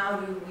 How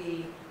do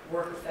we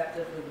work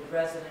effectively with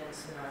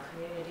residents in our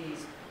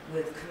communities,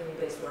 with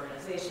community-based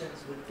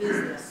organizations, with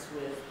business,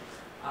 with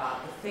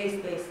the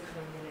faith-based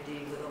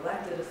community, with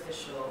elected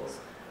officials?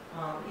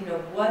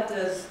 What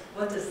does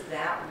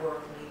that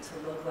work need to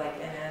look like?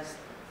 And as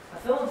a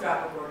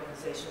philanthropic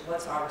organization,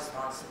 what's our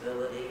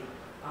responsibility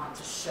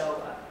to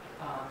show up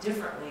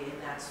differently in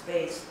that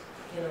space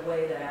in a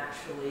way that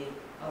actually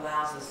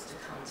allows us to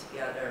come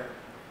together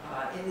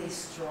in these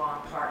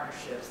strong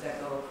partnerships that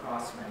go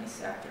across many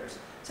sectors.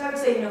 So I would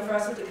say, for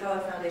us at the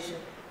Kellogg Foundation,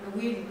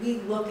 we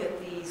look at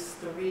these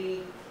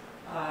three,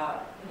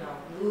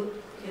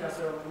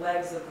 sort of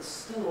legs of the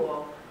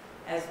stool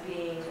as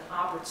being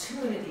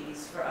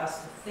opportunities for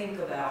us to think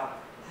about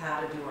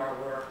how to do our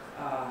work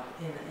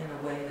in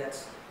a way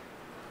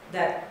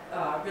that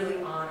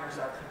really honors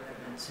our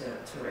commitment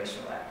to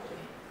racial equity.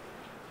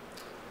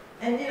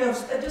 And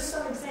just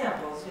some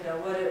examples.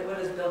 What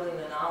does building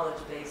a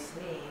knowledge base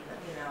mean?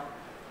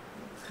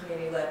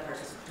 Community-led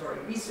participatory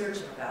research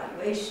and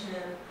evaluation.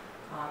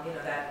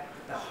 That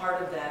the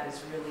heart of that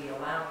is really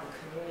allowing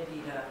the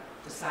community to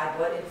decide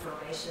what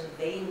information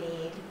they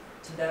need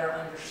to better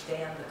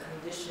understand the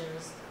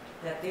conditions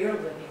that they're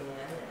living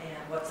in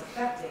and what's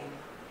affecting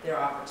their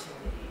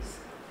opportunities.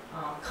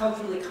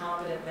 Culturally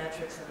competent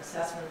metrics and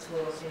assessment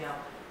tools.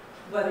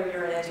 Whether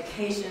you're in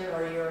education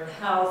or you're in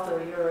health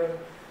or you're in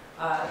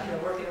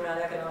working around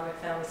economic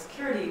family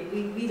security,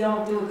 we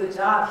don't do a good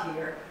job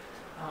here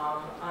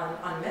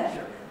on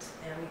measurement,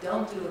 and we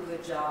don't do a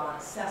good job on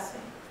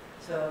assessing.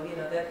 So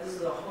this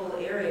is a whole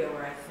area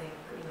where I think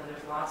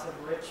there's lots of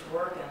rich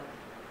work and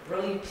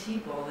brilliant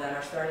people that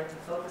are starting to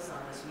focus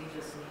on this. We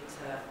just need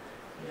to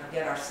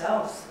get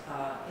ourselves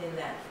in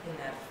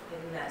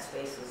that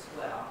space as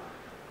well.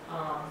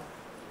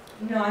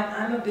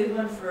 I'm a big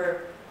one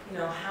for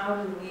how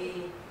do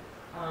we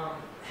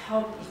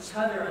help each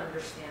other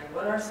understand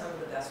what are some of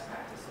the best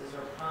practices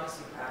or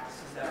promising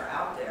practices that are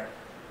out there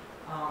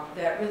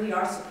that really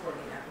are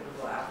supporting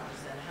equitable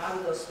outcomes, and how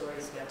do those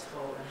stories get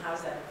told, and how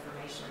does that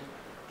information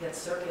get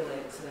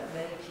circulated so that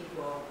many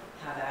people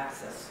have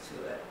access to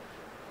it.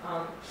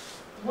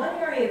 One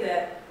area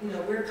that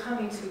we're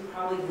coming to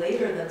probably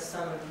later than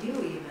some of you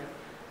even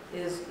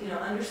is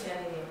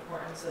understanding the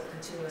importance of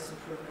continuous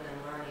improvement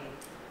and learning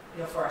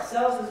for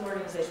ourselves as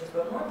organizations,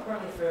 but more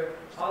importantly for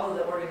all of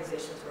the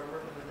organizations we're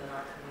working within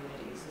our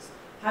communities. Is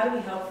how do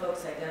we help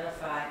folks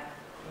identify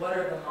what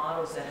are the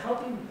models that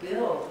help you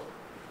build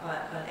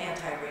an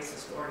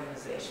anti-racist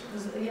organization?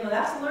 Because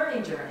that's a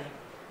learning journey,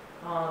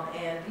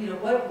 and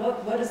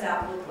what does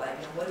that look like,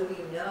 and what do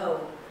we know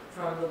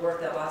from the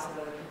work that lots of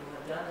other people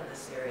have done in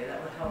this area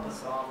that would help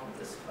us all move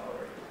this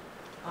forward?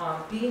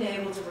 Being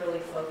able to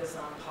really focus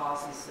on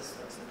policy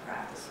systems and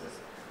practices,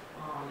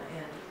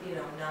 and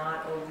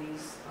not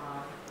always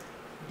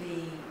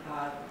be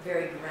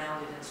very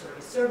grounded in sort of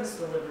a service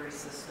delivery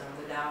system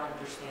without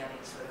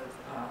understanding sort of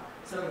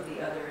some of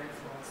the other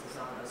influences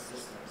on those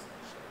systems.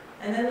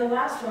 And then the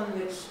last one,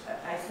 which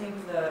I think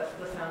the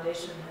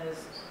foundation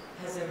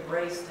has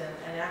embraced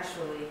and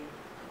actually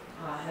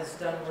has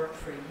done work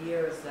for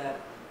years that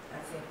I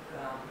think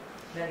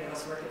many of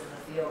us working in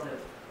the field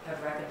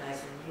have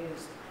recognized and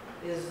used,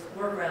 is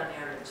work around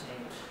narrative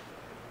change.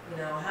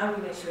 How do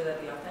we make sure that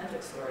the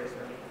authentic stories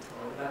are being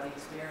told about the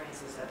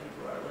experiences that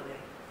people are living,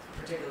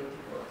 particularly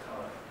people of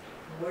color?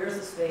 Where's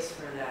the space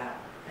for that,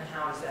 and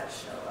how does that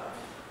show up?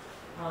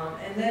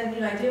 And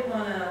then, I did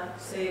want to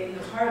say,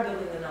 part of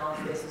building the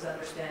knowledge base is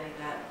understanding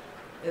that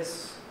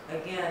it's,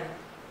 again,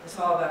 it's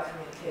all about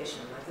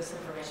communication. Like, this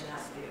information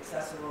has to be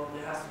accessible.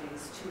 There has to be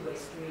this two-way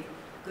street.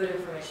 Good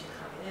information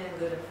coming in,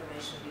 good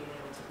information being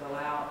able to go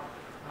out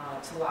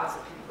to lots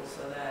of people,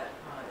 so that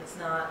it's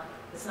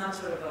not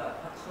sort of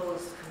a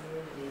closed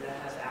community that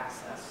has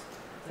access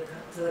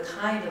to the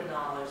kind of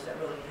knowledge that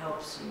really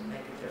helps you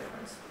make a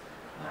difference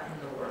in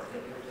the work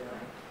that you're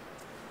doing.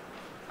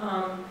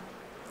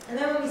 And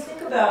then when we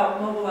think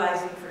about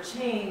mobilizing for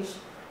change,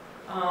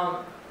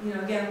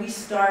 again, we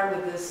start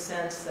with this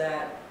sense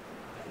that,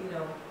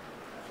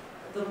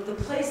 the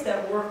place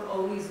that work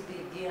always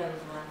begins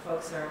when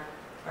folks are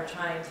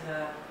trying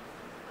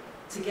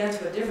to get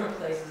to a different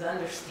place is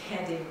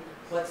understanding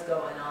what's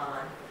going on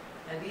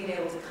and being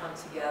able to come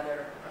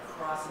together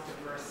across a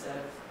diverse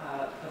set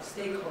of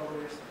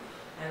stakeholders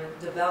and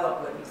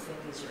develop what you think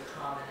is your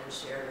common and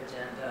shared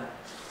agenda.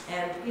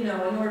 And,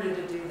 in order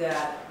to do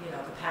that,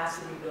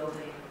 capacity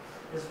building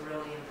is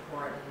really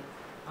important.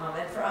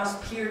 And for us,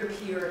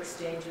 peer-to-peer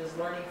exchanges,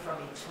 learning from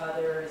each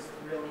other is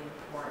really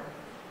important.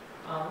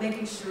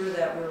 Making sure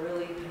that we're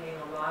really paying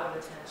a lot of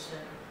attention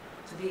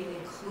to being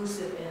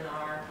inclusive in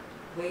our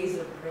ways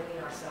of bringing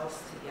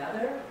ourselves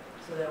together,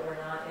 so that we're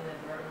not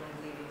inadvertently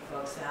leaving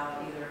folks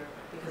out, either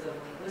because of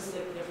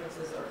linguistic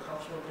differences or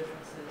cultural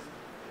differences.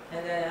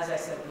 And then, as I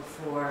said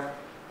before,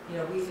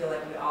 we feel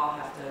like we all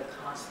have to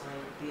constantly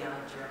be on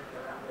a journey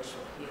around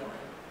racial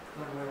healing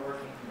when we're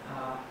working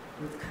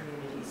with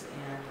communities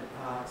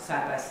and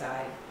side by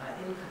side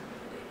in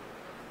community.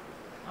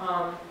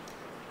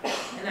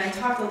 And I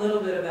talked a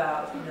little bit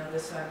about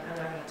this, so I'm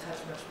not going to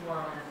touch much more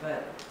on it,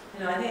 but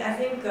I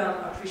think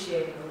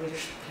appreciating the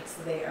leadership that's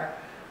there,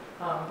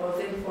 both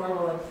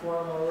informal and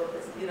formal,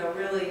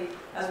 really,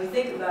 as we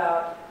think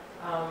about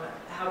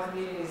how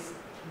communities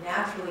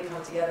naturally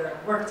come together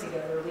and work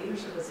together,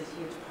 leadership is a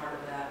huge part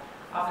of that.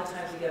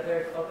 Oftentimes we get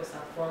very focused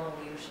on formal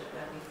leadership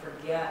and we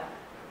forget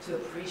to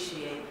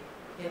appreciate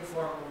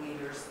informal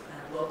leaders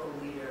and local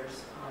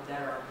leaders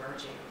that are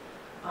emerging.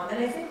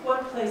 And I think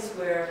one place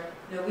where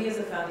we as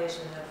a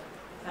foundation have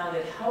found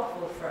it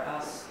helpful for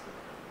us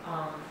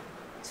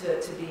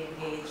to be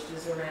engaged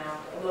is around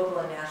local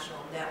and national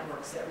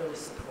networks that really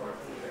support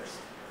leaders.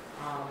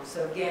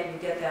 So again, you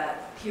get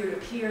that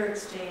peer-to-peer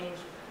exchange,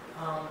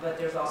 but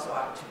there's also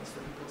opportunities for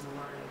people to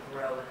learn and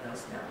grow in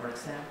those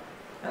networks.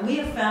 And we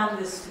have found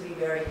this to be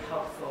very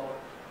helpful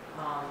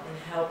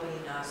in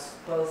helping us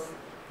both,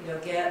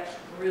 get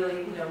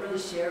really, really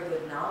share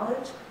good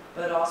knowledge,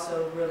 but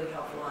also really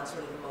helpful on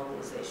sort of the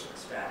mobilization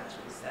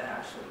strategies that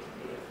actually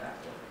can be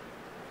effective.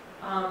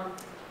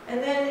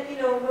 And then,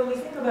 when we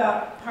think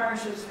about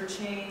partnerships for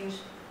change,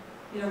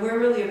 we're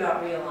really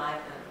about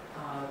realignment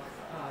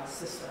of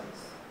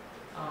systems.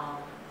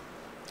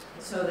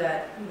 So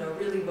that,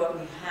 really what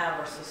we have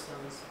are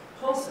systems,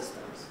 whole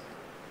systems,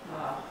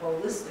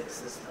 holistic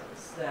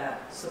systems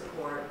that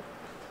support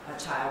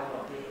child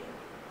well-being.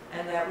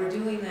 And that we're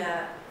doing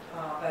that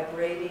by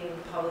braiding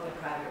public and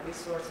private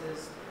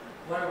resources.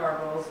 One of our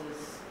roles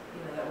is,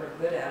 that we're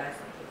good at, I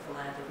think, in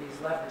philanthropy is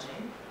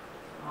leveraging.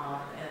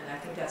 And I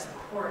think that's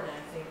important.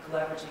 I think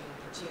leveraging in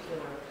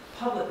particular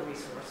public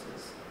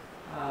resources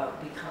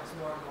becomes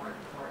more and more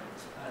important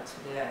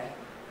today.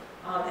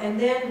 And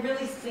then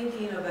really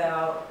thinking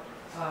about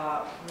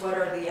what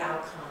are the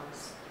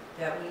outcomes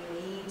that we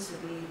need to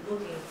be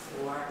looking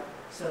for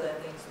so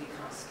that things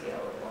become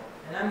scalable.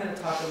 And I'm going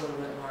to talk a little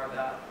bit more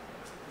about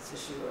this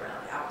issue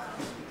around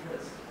outcomes,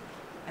 because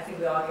I think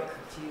we all get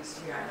confused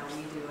here. I know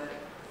we do it.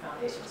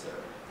 Foundations are,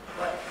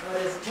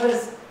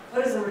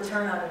 what does a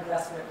return on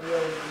investment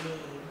really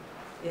mean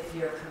if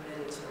you're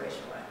committed to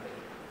racial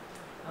equity?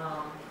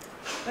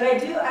 But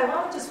I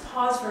want to just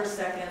pause for a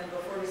second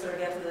before we sort of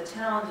get to the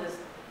challenges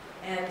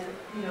and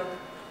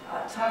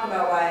talk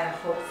about why I'm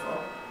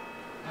hopeful,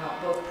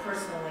 both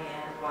personally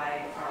and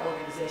why our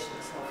organization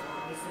is hopeful.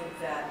 And we think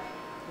that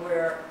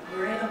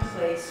we're in a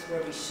place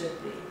where we should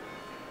be,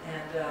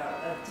 and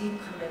a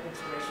deep commitment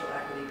to racial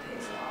equity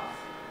pays off.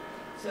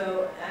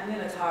 So I'm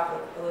going to talk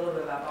a little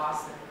bit about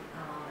Boston.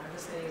 I'm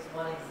just going to use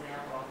one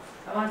example.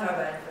 I want to talk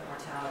about infant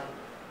mortality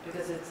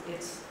because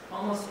it's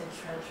almost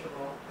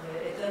entrenchable. I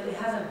mean, it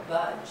hasn't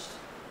budged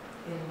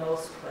in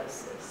most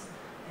places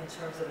in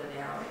terms of the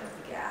narrowing of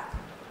the gap.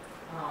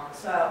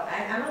 So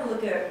I'm going to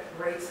look at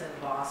rates in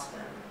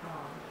Boston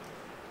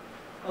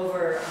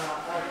over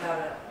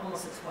about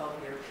almost a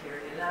 12-year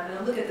period. And I'm going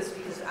to look at this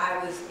because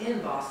I was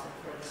in Boston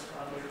for this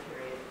 12-year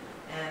period,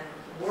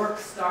 and work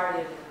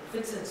started,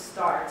 fits and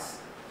starts,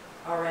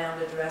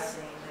 around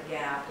addressing the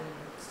gap in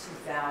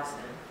 2000.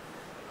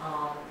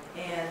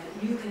 And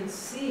you can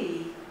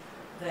see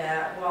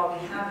that while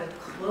we haven't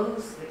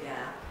closed the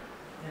gap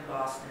in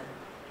Boston,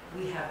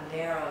 we have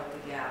narrowed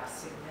the gap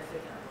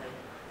significantly.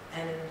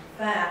 And in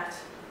fact,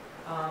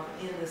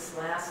 in this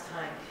last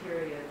time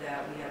period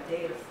that we have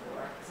data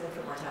for, because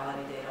infant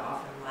mortality data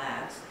often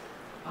lags,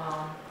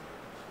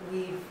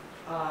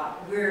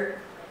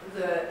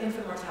 the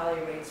infant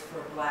mortality rates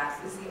for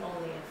blacks is the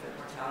only infant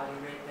mortality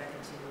rate that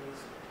continues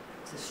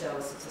to show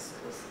a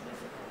statistically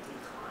significant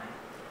decline.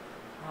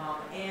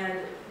 And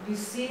you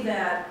see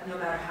that no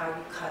matter how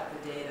you cut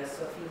the data.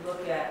 So if you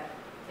look at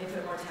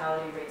infant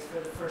mortality rates for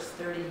the first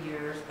 30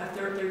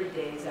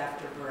 days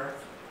after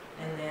birth,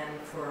 and then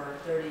for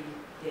 30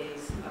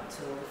 days up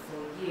till the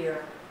full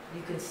year,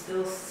 you can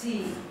still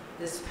see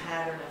this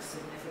pattern of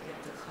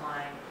significant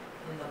decline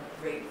in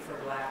the rate for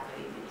black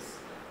babies.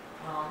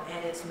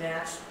 And it's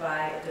matched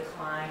by a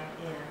decline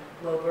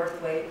in low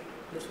birth weight,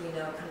 which we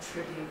know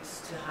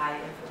contributes to high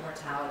infant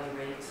mortality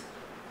rates,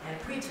 and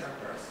preterm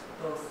births,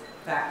 both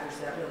factors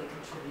that really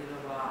contribute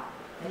a lot.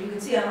 And you can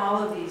see on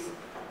all of these,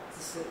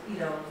 you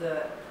know,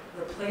 the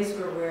place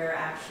where we're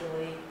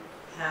actually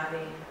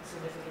having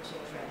significant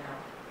change right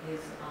now is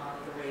on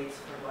the rates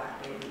for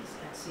black babies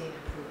and seeing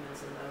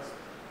improvements in those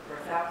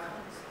birth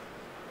outcomes.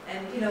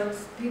 And, you know,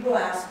 people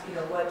ask, you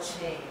know, what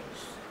changed?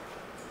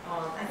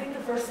 I think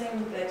the first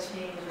thing that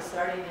changed is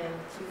starting in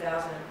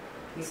 2000,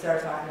 we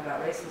started talking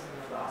about racism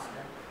in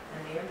Boston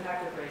and the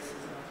impact of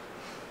racism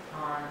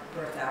on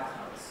birth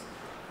outcomes.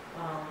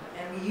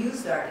 And we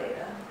used our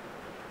data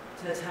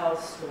to tell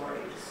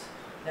stories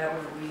that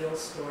were real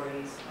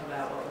stories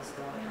about what was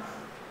going on,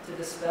 to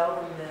dispel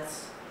the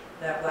myths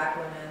that black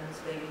women's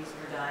babies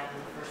were dying in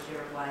the first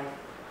year of life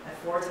at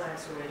 4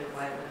 times the rate of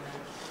white women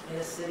in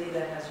a city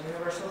that has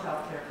universal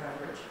health care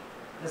coverage.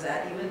 Because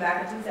that, even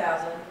back in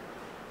 2000,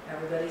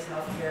 everybody's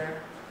health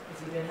care,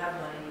 if you didn't have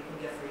money, you can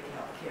get free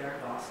health care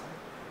in Boston.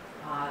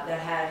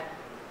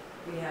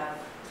 We have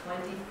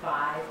 25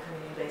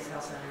 community-based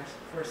health centers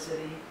for a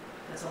city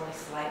that's only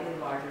slightly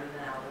larger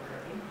than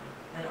Albuquerque,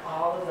 and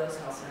all of those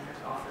health centers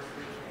offer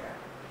free care.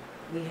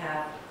 We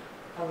have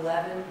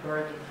 11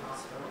 birthing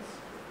hospitals.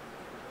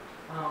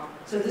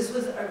 So this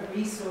was a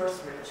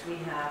resource rich. We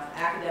have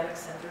academic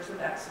centers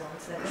of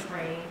excellence that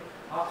train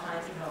all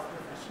kinds of health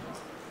professionals.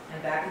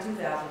 And back in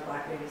 2000,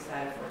 black babies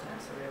died at 4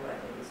 times the rate of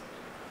white babies.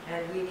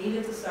 And we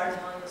needed to start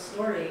telling the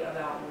story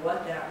about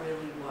what that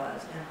really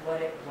was and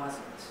what it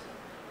wasn't.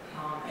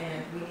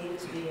 And we needed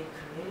to be in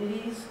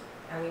communities,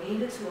 and we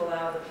needed to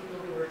allow the people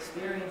who were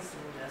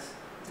experiencing this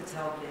to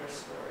tell their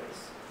stories,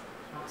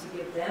 to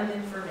give them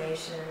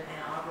information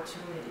and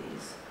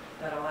opportunities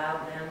that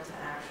allowed them to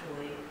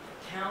actually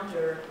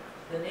counter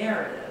the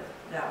narrative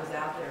that was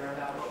out there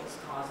about what was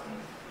causing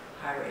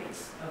high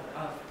rates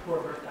of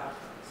poor birth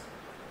outcomes.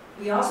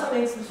 We also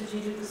made some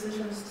strategic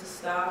decisions to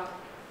stop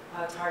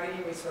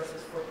targeting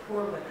resources for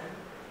poor women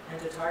and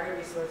to target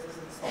resources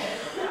instead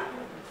for black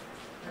women.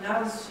 And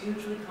that was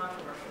hugely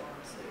controversial in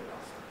the city of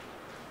Boston.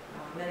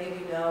 Many of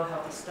you know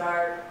Healthy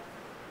Start.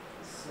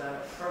 It's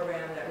a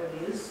program that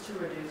really is to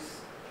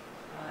reduce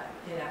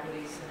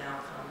inequities and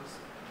outcomes.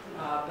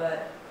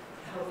 But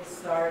Healthy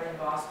Start in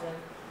Boston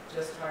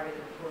just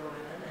targeted poor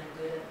women and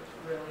didn't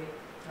really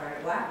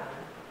target black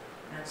women.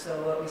 And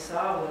so what we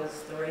saw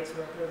was the rates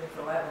were improving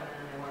for white women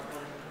and they weren't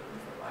really improving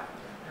for black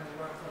women, and we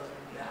weren't closing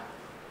the gap.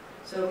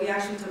 So we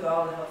actually took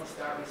all the Healthy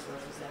Start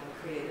resources and we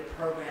created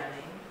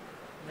programming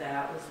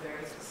that was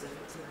very specific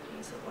to the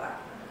needs of black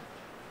women.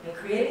 In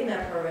creating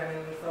that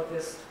programming, we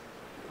focused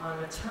on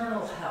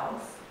maternal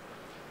health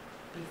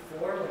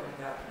before women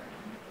got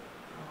pregnant,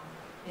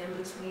 in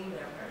between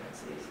their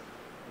pregnancies.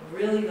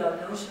 Really, the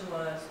notion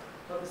was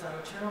focus on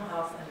maternal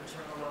health and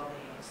maternal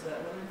well-being so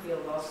that women feel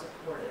well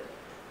supported.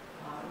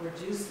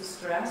 Reduce the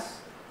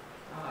stress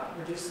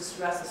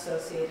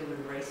associated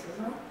with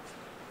racism,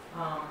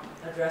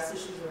 address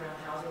issues around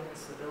housing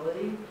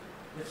instability,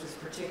 which is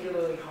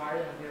particularly hard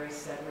in a very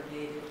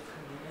segregated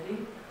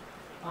community,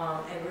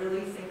 and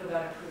really think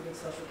about improving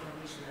social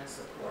cohesion and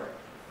support.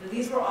 Now,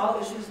 these were all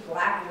issues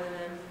black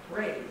women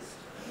raised.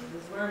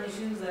 These weren't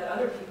issues that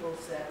other people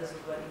said, this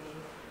is what you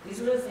need.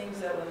 These were the things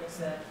that women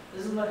said,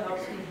 this is what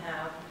helps me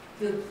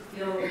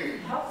feel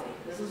healthy.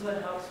 This is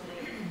what helps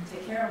me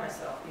take care of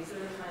myself. These are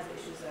the kinds of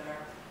issues that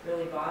are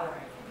really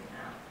bothering me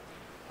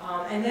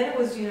now. And then it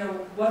was, you know,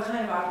 what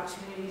kind of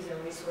opportunities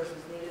and resources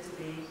needed to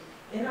be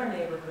in our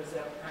neighborhoods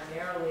that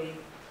primarily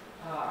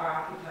are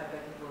occupied by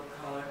people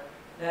of color,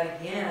 that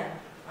again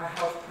are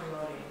health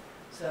promoting.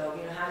 So,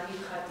 you know, how do you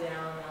cut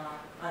down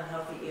on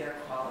unhealthy air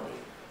quality?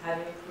 How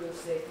do you improve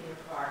safety in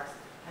parks?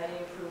 How do you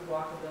improve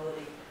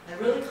walkability? And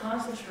really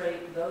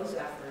concentrate those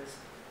efforts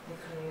in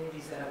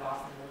communities that have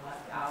often been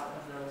left out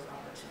of those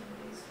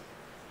opportunities.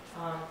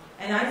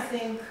 And I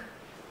think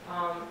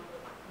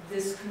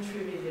this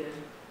contributed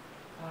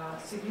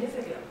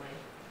significantly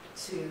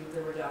to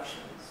the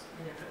reductions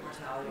in infant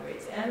mortality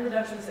rates and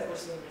reductions that we're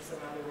seeing in some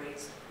other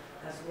rates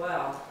as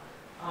well.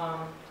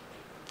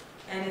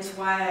 And it's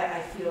why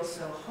I feel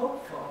so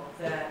hopeful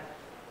that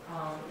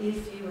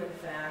if you in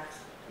fact,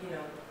 you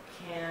know,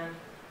 can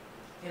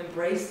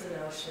embrace the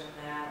notion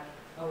that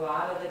a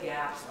lot of the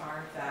gaps are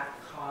in fact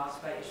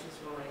caused by issues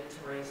related to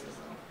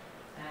racism,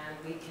 and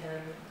we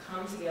can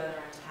come together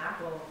and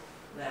tackle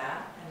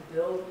that and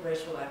build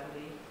racial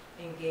equity,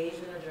 engage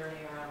in a journey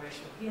around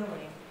racial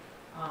healing,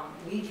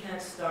 we can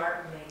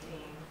start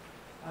making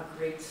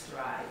great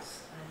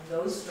strides. And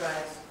those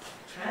strides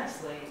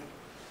translate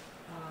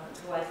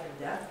to life and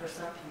death for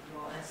some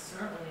people, and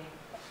certainly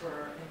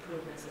for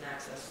improvements in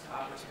access to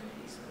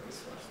opportunities and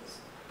resources.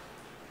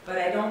 But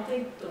I don't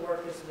think the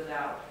work is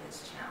without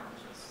its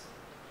challenges.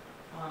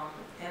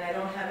 And I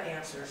don't have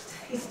answers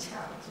to these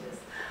challenges,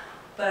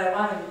 but I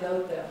want to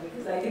note them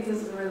because I think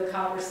this is where the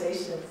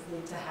conversations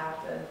need to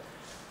happen.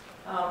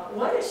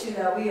 One issue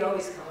that we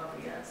always come up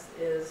against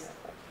is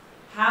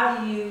how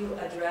do you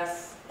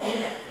address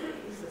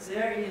inequities? It's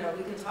very,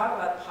 we can talk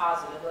about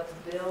positive, let's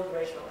build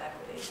racial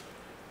equity,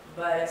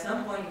 but at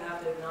some point you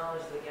have to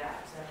acknowledge the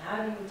gaps. And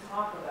how do you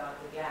talk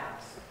about the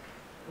gaps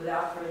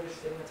without further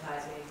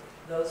stigmatizing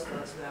those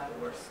folks who have the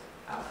worst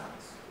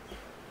outcomes?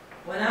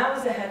 When I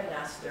was a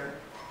headmaster,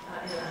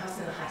 I was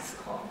in a high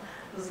school,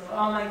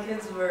 all my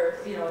kids were,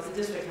 it's a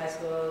district high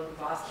school,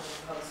 Boston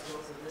Public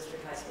Schools, a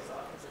district high school,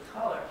 all kids of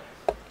color.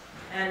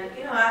 And,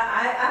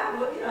 I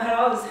had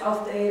all this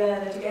health data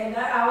and education.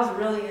 I was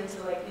really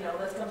into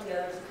let's come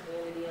together as a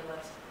community and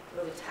let's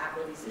really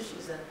tackle these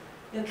issues.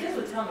 And, kids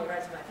would tell me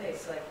right to my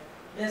face,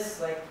 Miss,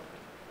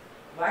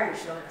 why are you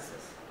showing us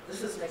this?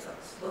 This just makes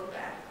us look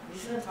bad. You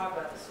shouldn't talk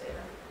about this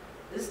data.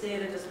 This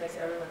data just makes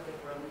everyone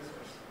think we're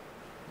losers.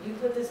 You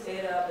put this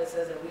data up that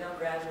says that we don't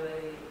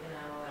graduate,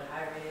 at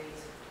high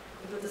rates.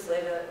 You put this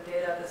data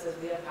up that says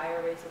we have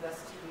higher rates of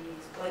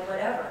STDs,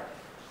 whatever.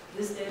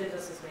 This data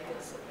just is making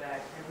us look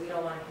bad, and we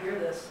don't want to hear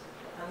this,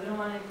 and we don't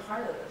want any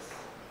part of this.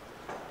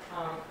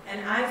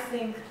 And I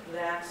think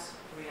that's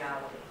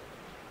reality.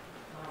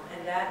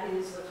 And that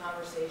is the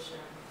conversation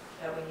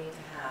that we need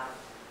to have,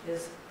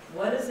 is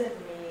what does it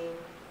mean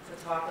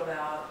to talk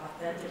about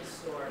authentic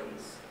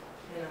stories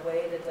in a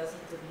way that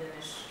doesn't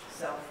diminish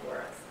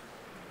self-worth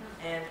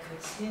and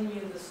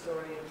continue the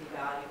story of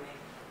devaluing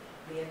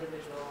the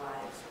individual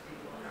lives of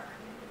people in our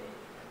community.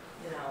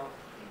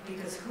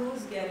 Because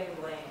who's getting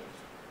blamed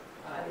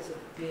is a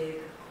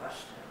big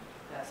question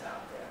that's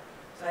out there.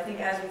 So I think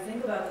as we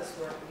think about this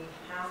work, we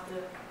have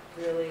to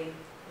really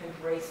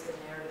embrace the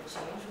narrative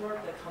change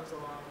work that comes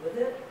along with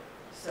it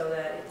so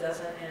that it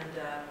doesn't end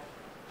up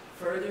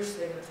further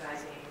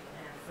stigmatizing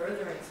and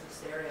furthering some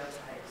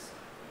stereotypes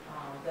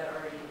that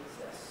already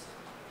exist.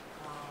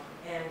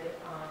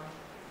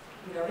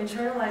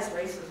 Internalized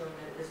racism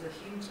is a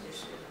huge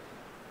issue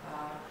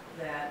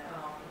that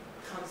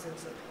comes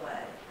into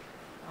play.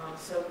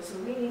 So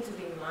we need to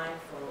be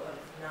mindful of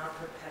not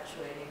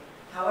perpetuating,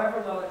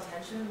 however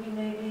well-intentioned we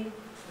may be,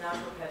 not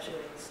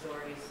perpetuating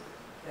stories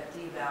that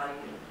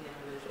devalue the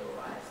individual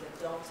lives, that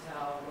don't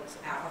tell what's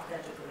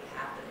authentically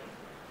happening,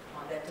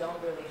 that don't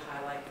really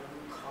highlight the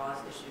root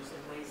cause issues in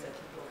ways that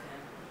people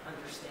can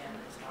understand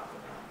and talk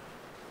about.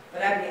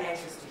 But I'd be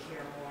anxious to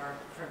hear more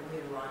from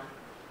you on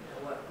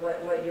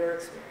what your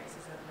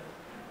experiences have been.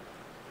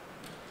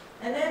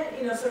 And then,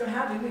 sort of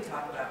how do we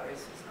talk about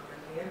racism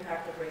and the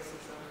impact of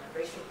racism and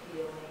racial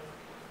healing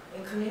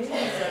in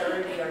communities that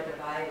already are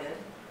divided,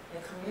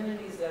 in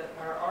communities that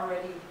are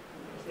already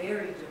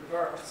very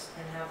diverse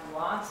and have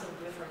lots of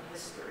different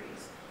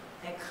histories,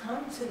 and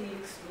come to the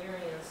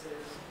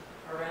experiences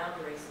around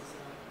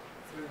racism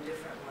through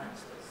different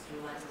lenses,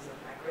 through lenses of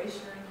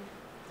migration,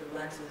 through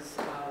lenses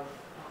of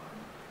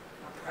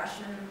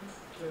oppression,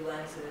 through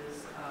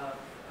lenses of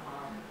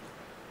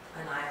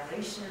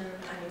annihilation.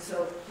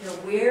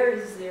 Where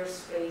is there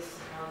space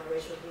on the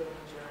racial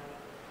healing journey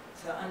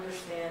to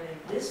understand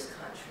in this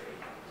country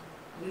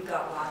we've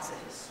got lots of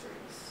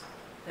histories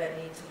that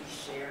need to be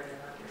shared and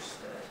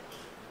understood.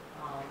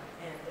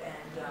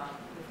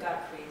 We've got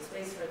to create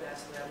space for that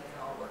so that we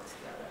can all work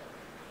together.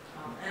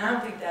 And I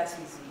don't think that's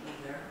easy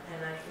either.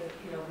 And I think,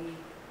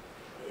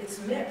 it's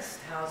mixed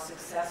how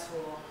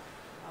successful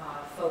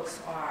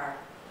folks are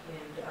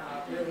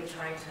in really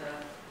trying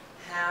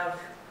to have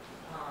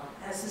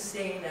and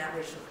sustain that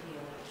racial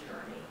healing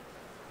journey.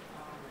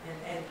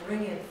 And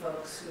bring in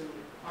folks who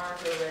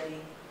aren't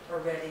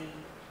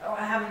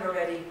haven't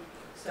already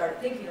started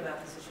thinking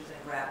about these issues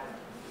and grappling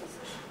with these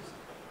issues.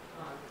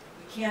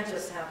 You can't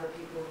just have the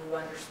people who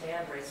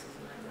understand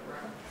racism in the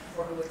room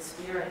or who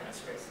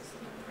experience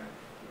racism in the room.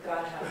 You've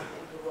got to have the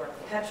people who are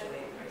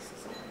perpetuating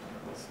racism in the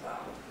room as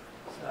well.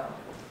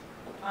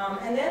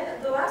 And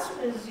then the last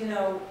one is,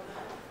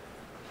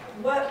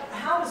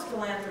 how can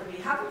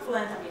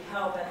philanthropy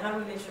help, and how do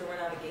we make sure we're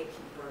not a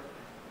gatekeeper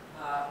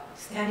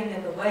standing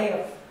in the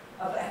way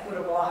of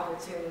equitable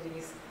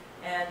opportunities?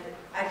 And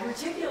I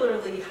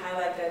particularly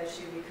highlight that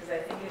issue because I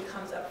think it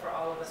comes up for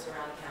all of us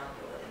around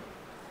accountability.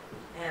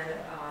 And,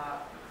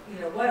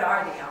 what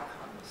are the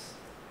outcomes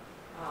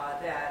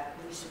that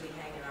we should be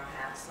hanging our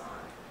hats on?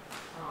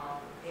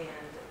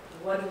 And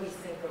what do we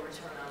think a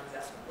return on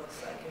investment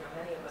looks like?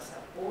 Many of us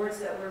have boards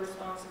that we're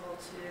responsible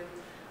to,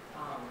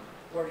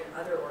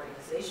 other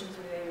organizations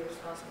we may be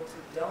responsible to,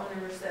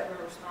 donors that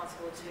we're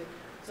responsible to.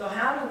 So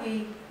how do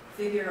we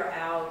figure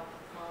out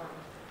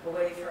a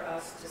way for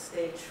us to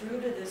stay true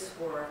to this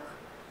work,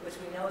 which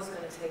we know is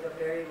going to take a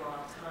very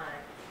long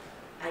time,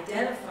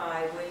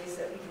 identify ways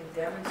that we can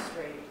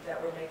demonstrate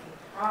that we're making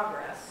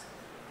progress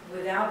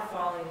without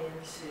falling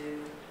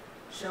into,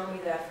 show me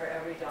that for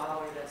every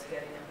dollar that's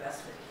getting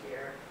invested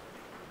here,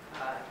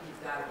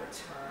 you've got a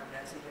return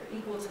that's either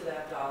equal to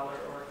that dollar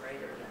or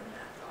greater than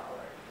that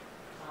dollar.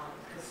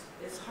 Because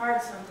it's hard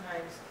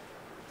sometimes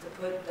to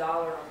put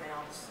dollar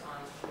amounts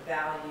on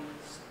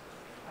values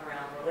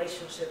around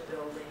relationship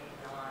building,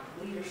 on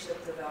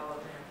leadership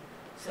development.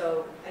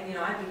 So, and, you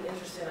know, I'd be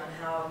interested on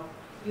how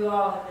you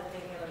all have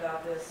been thinking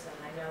about this, and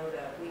I know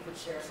that we could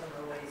share some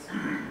of the ways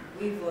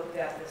we've looked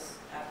at this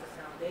at the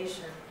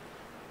foundation.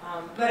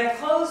 But I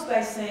close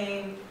by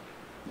saying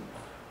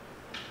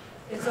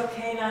it's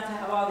okay not to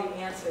have all the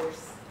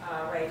answers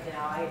right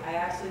now. I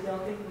actually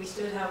don't think we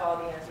should have all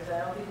the answers. I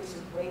don't think we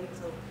should wait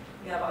until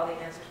we have all the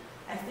answers.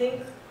 I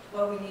think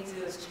what we need to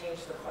do is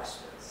change the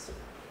questions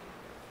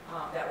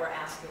that we're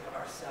asking of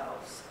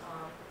ourselves.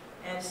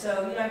 And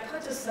so, you know, I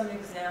put just some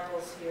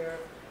examples here,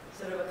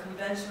 sort of a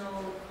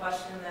conventional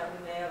question that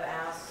we may have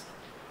asked,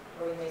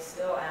 or we may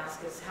still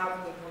ask, is how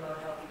can we promote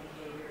healthy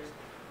behaviors?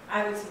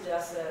 I would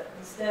suggest that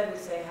instead we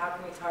say, how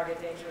can we target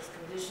dangerous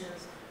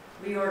conditions,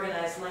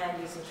 reorganize land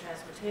use and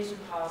transportation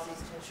policies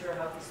to ensure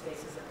healthy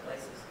spaces and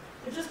places?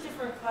 They're just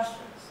different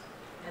questions,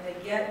 and they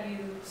get you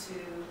to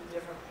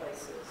different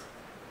places.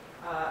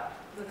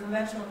 The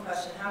conventional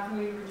question, how can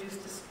we reduce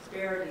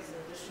disparities in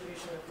the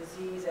distribution of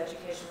disease,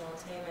 educational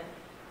attainment,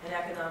 and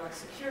economic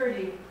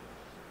security?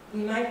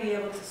 We might be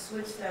able to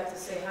switch that to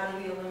say, how do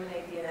we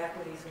eliminate the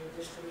inequities in the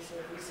distribution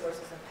of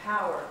resources and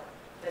power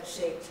that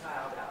shape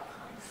child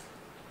outcomes?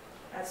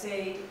 I'd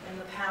say in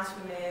the past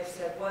we may have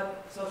said,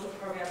 what social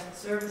programs and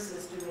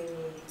services do we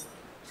need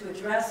to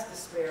address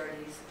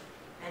disparities?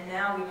 And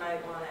now we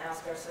might want to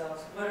ask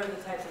ourselves, what are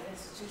the types of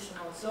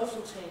institutional and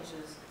social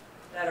changes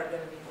that are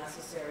going to be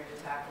necessary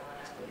to tackle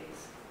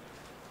inequities?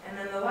 And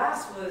then the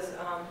last was,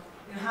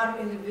 you know, how do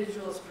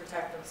individuals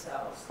protect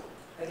themselves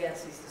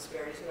against these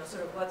disparities? You know,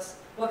 sort of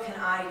what can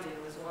I do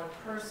as one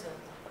person?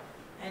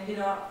 And, you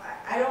know,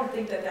 I don't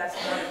think that that's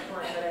not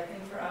important, but I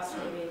think for us,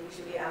 maybe we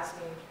should be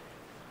asking,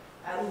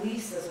 at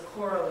least as a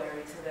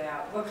corollary to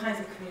that, what kinds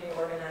of community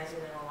organizing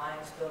and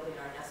alliance building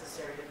are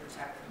necessary to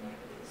protect communities?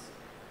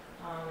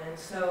 And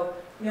so,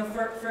 you know,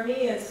 for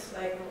me, it's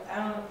like, I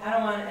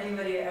don't want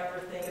anybody to ever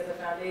think at the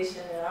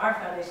foundation, at our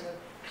foundation,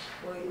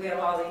 we have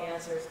all the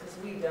answers, because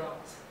we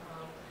don't.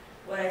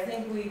 What I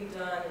think we've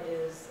done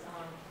is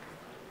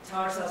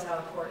tell ourselves how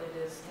important it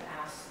is to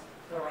ask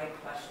the right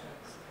questions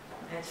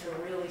and to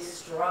really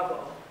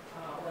struggle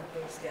when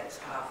things get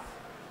tough,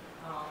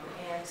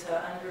 and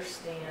to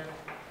understand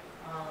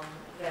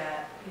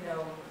that, you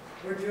know,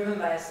 we're driven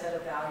by a set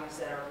of values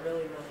that are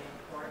really, really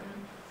important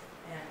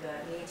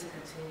and need to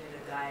continue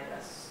to guide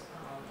us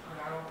on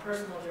our own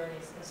personal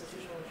journeys,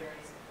 institutional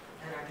journeys,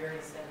 and our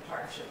journeys in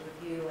partnership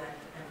with you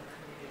and the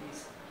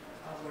communities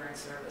we're in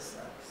service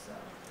of. So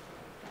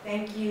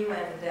thank you,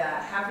 and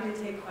happy to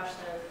take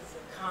questions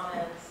and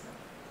comments,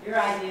 your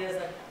ideas.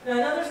 And, you know,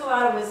 I know there's a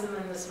lot of wisdom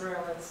in this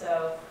room, and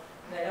so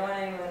I don't want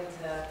anyone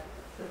to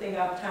think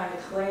I'm trying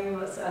to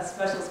claim a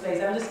special space.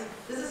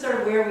 This is sort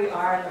of where we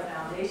are in the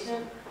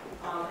foundation,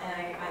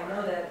 and I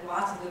know that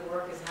lots of good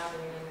work is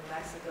happening in New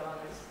Mexico,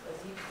 and there's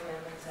a deep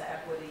commitment to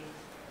equity,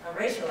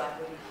 racial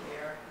equity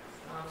here.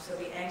 So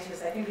be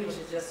anxious. I think people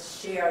should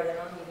just share. They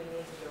don't even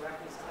need to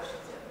direct these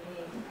questions at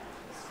me.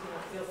 Just, you know,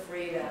 feel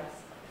free to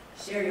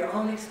share your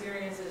own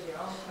experiences, your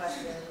own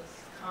questions,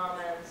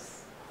 comments,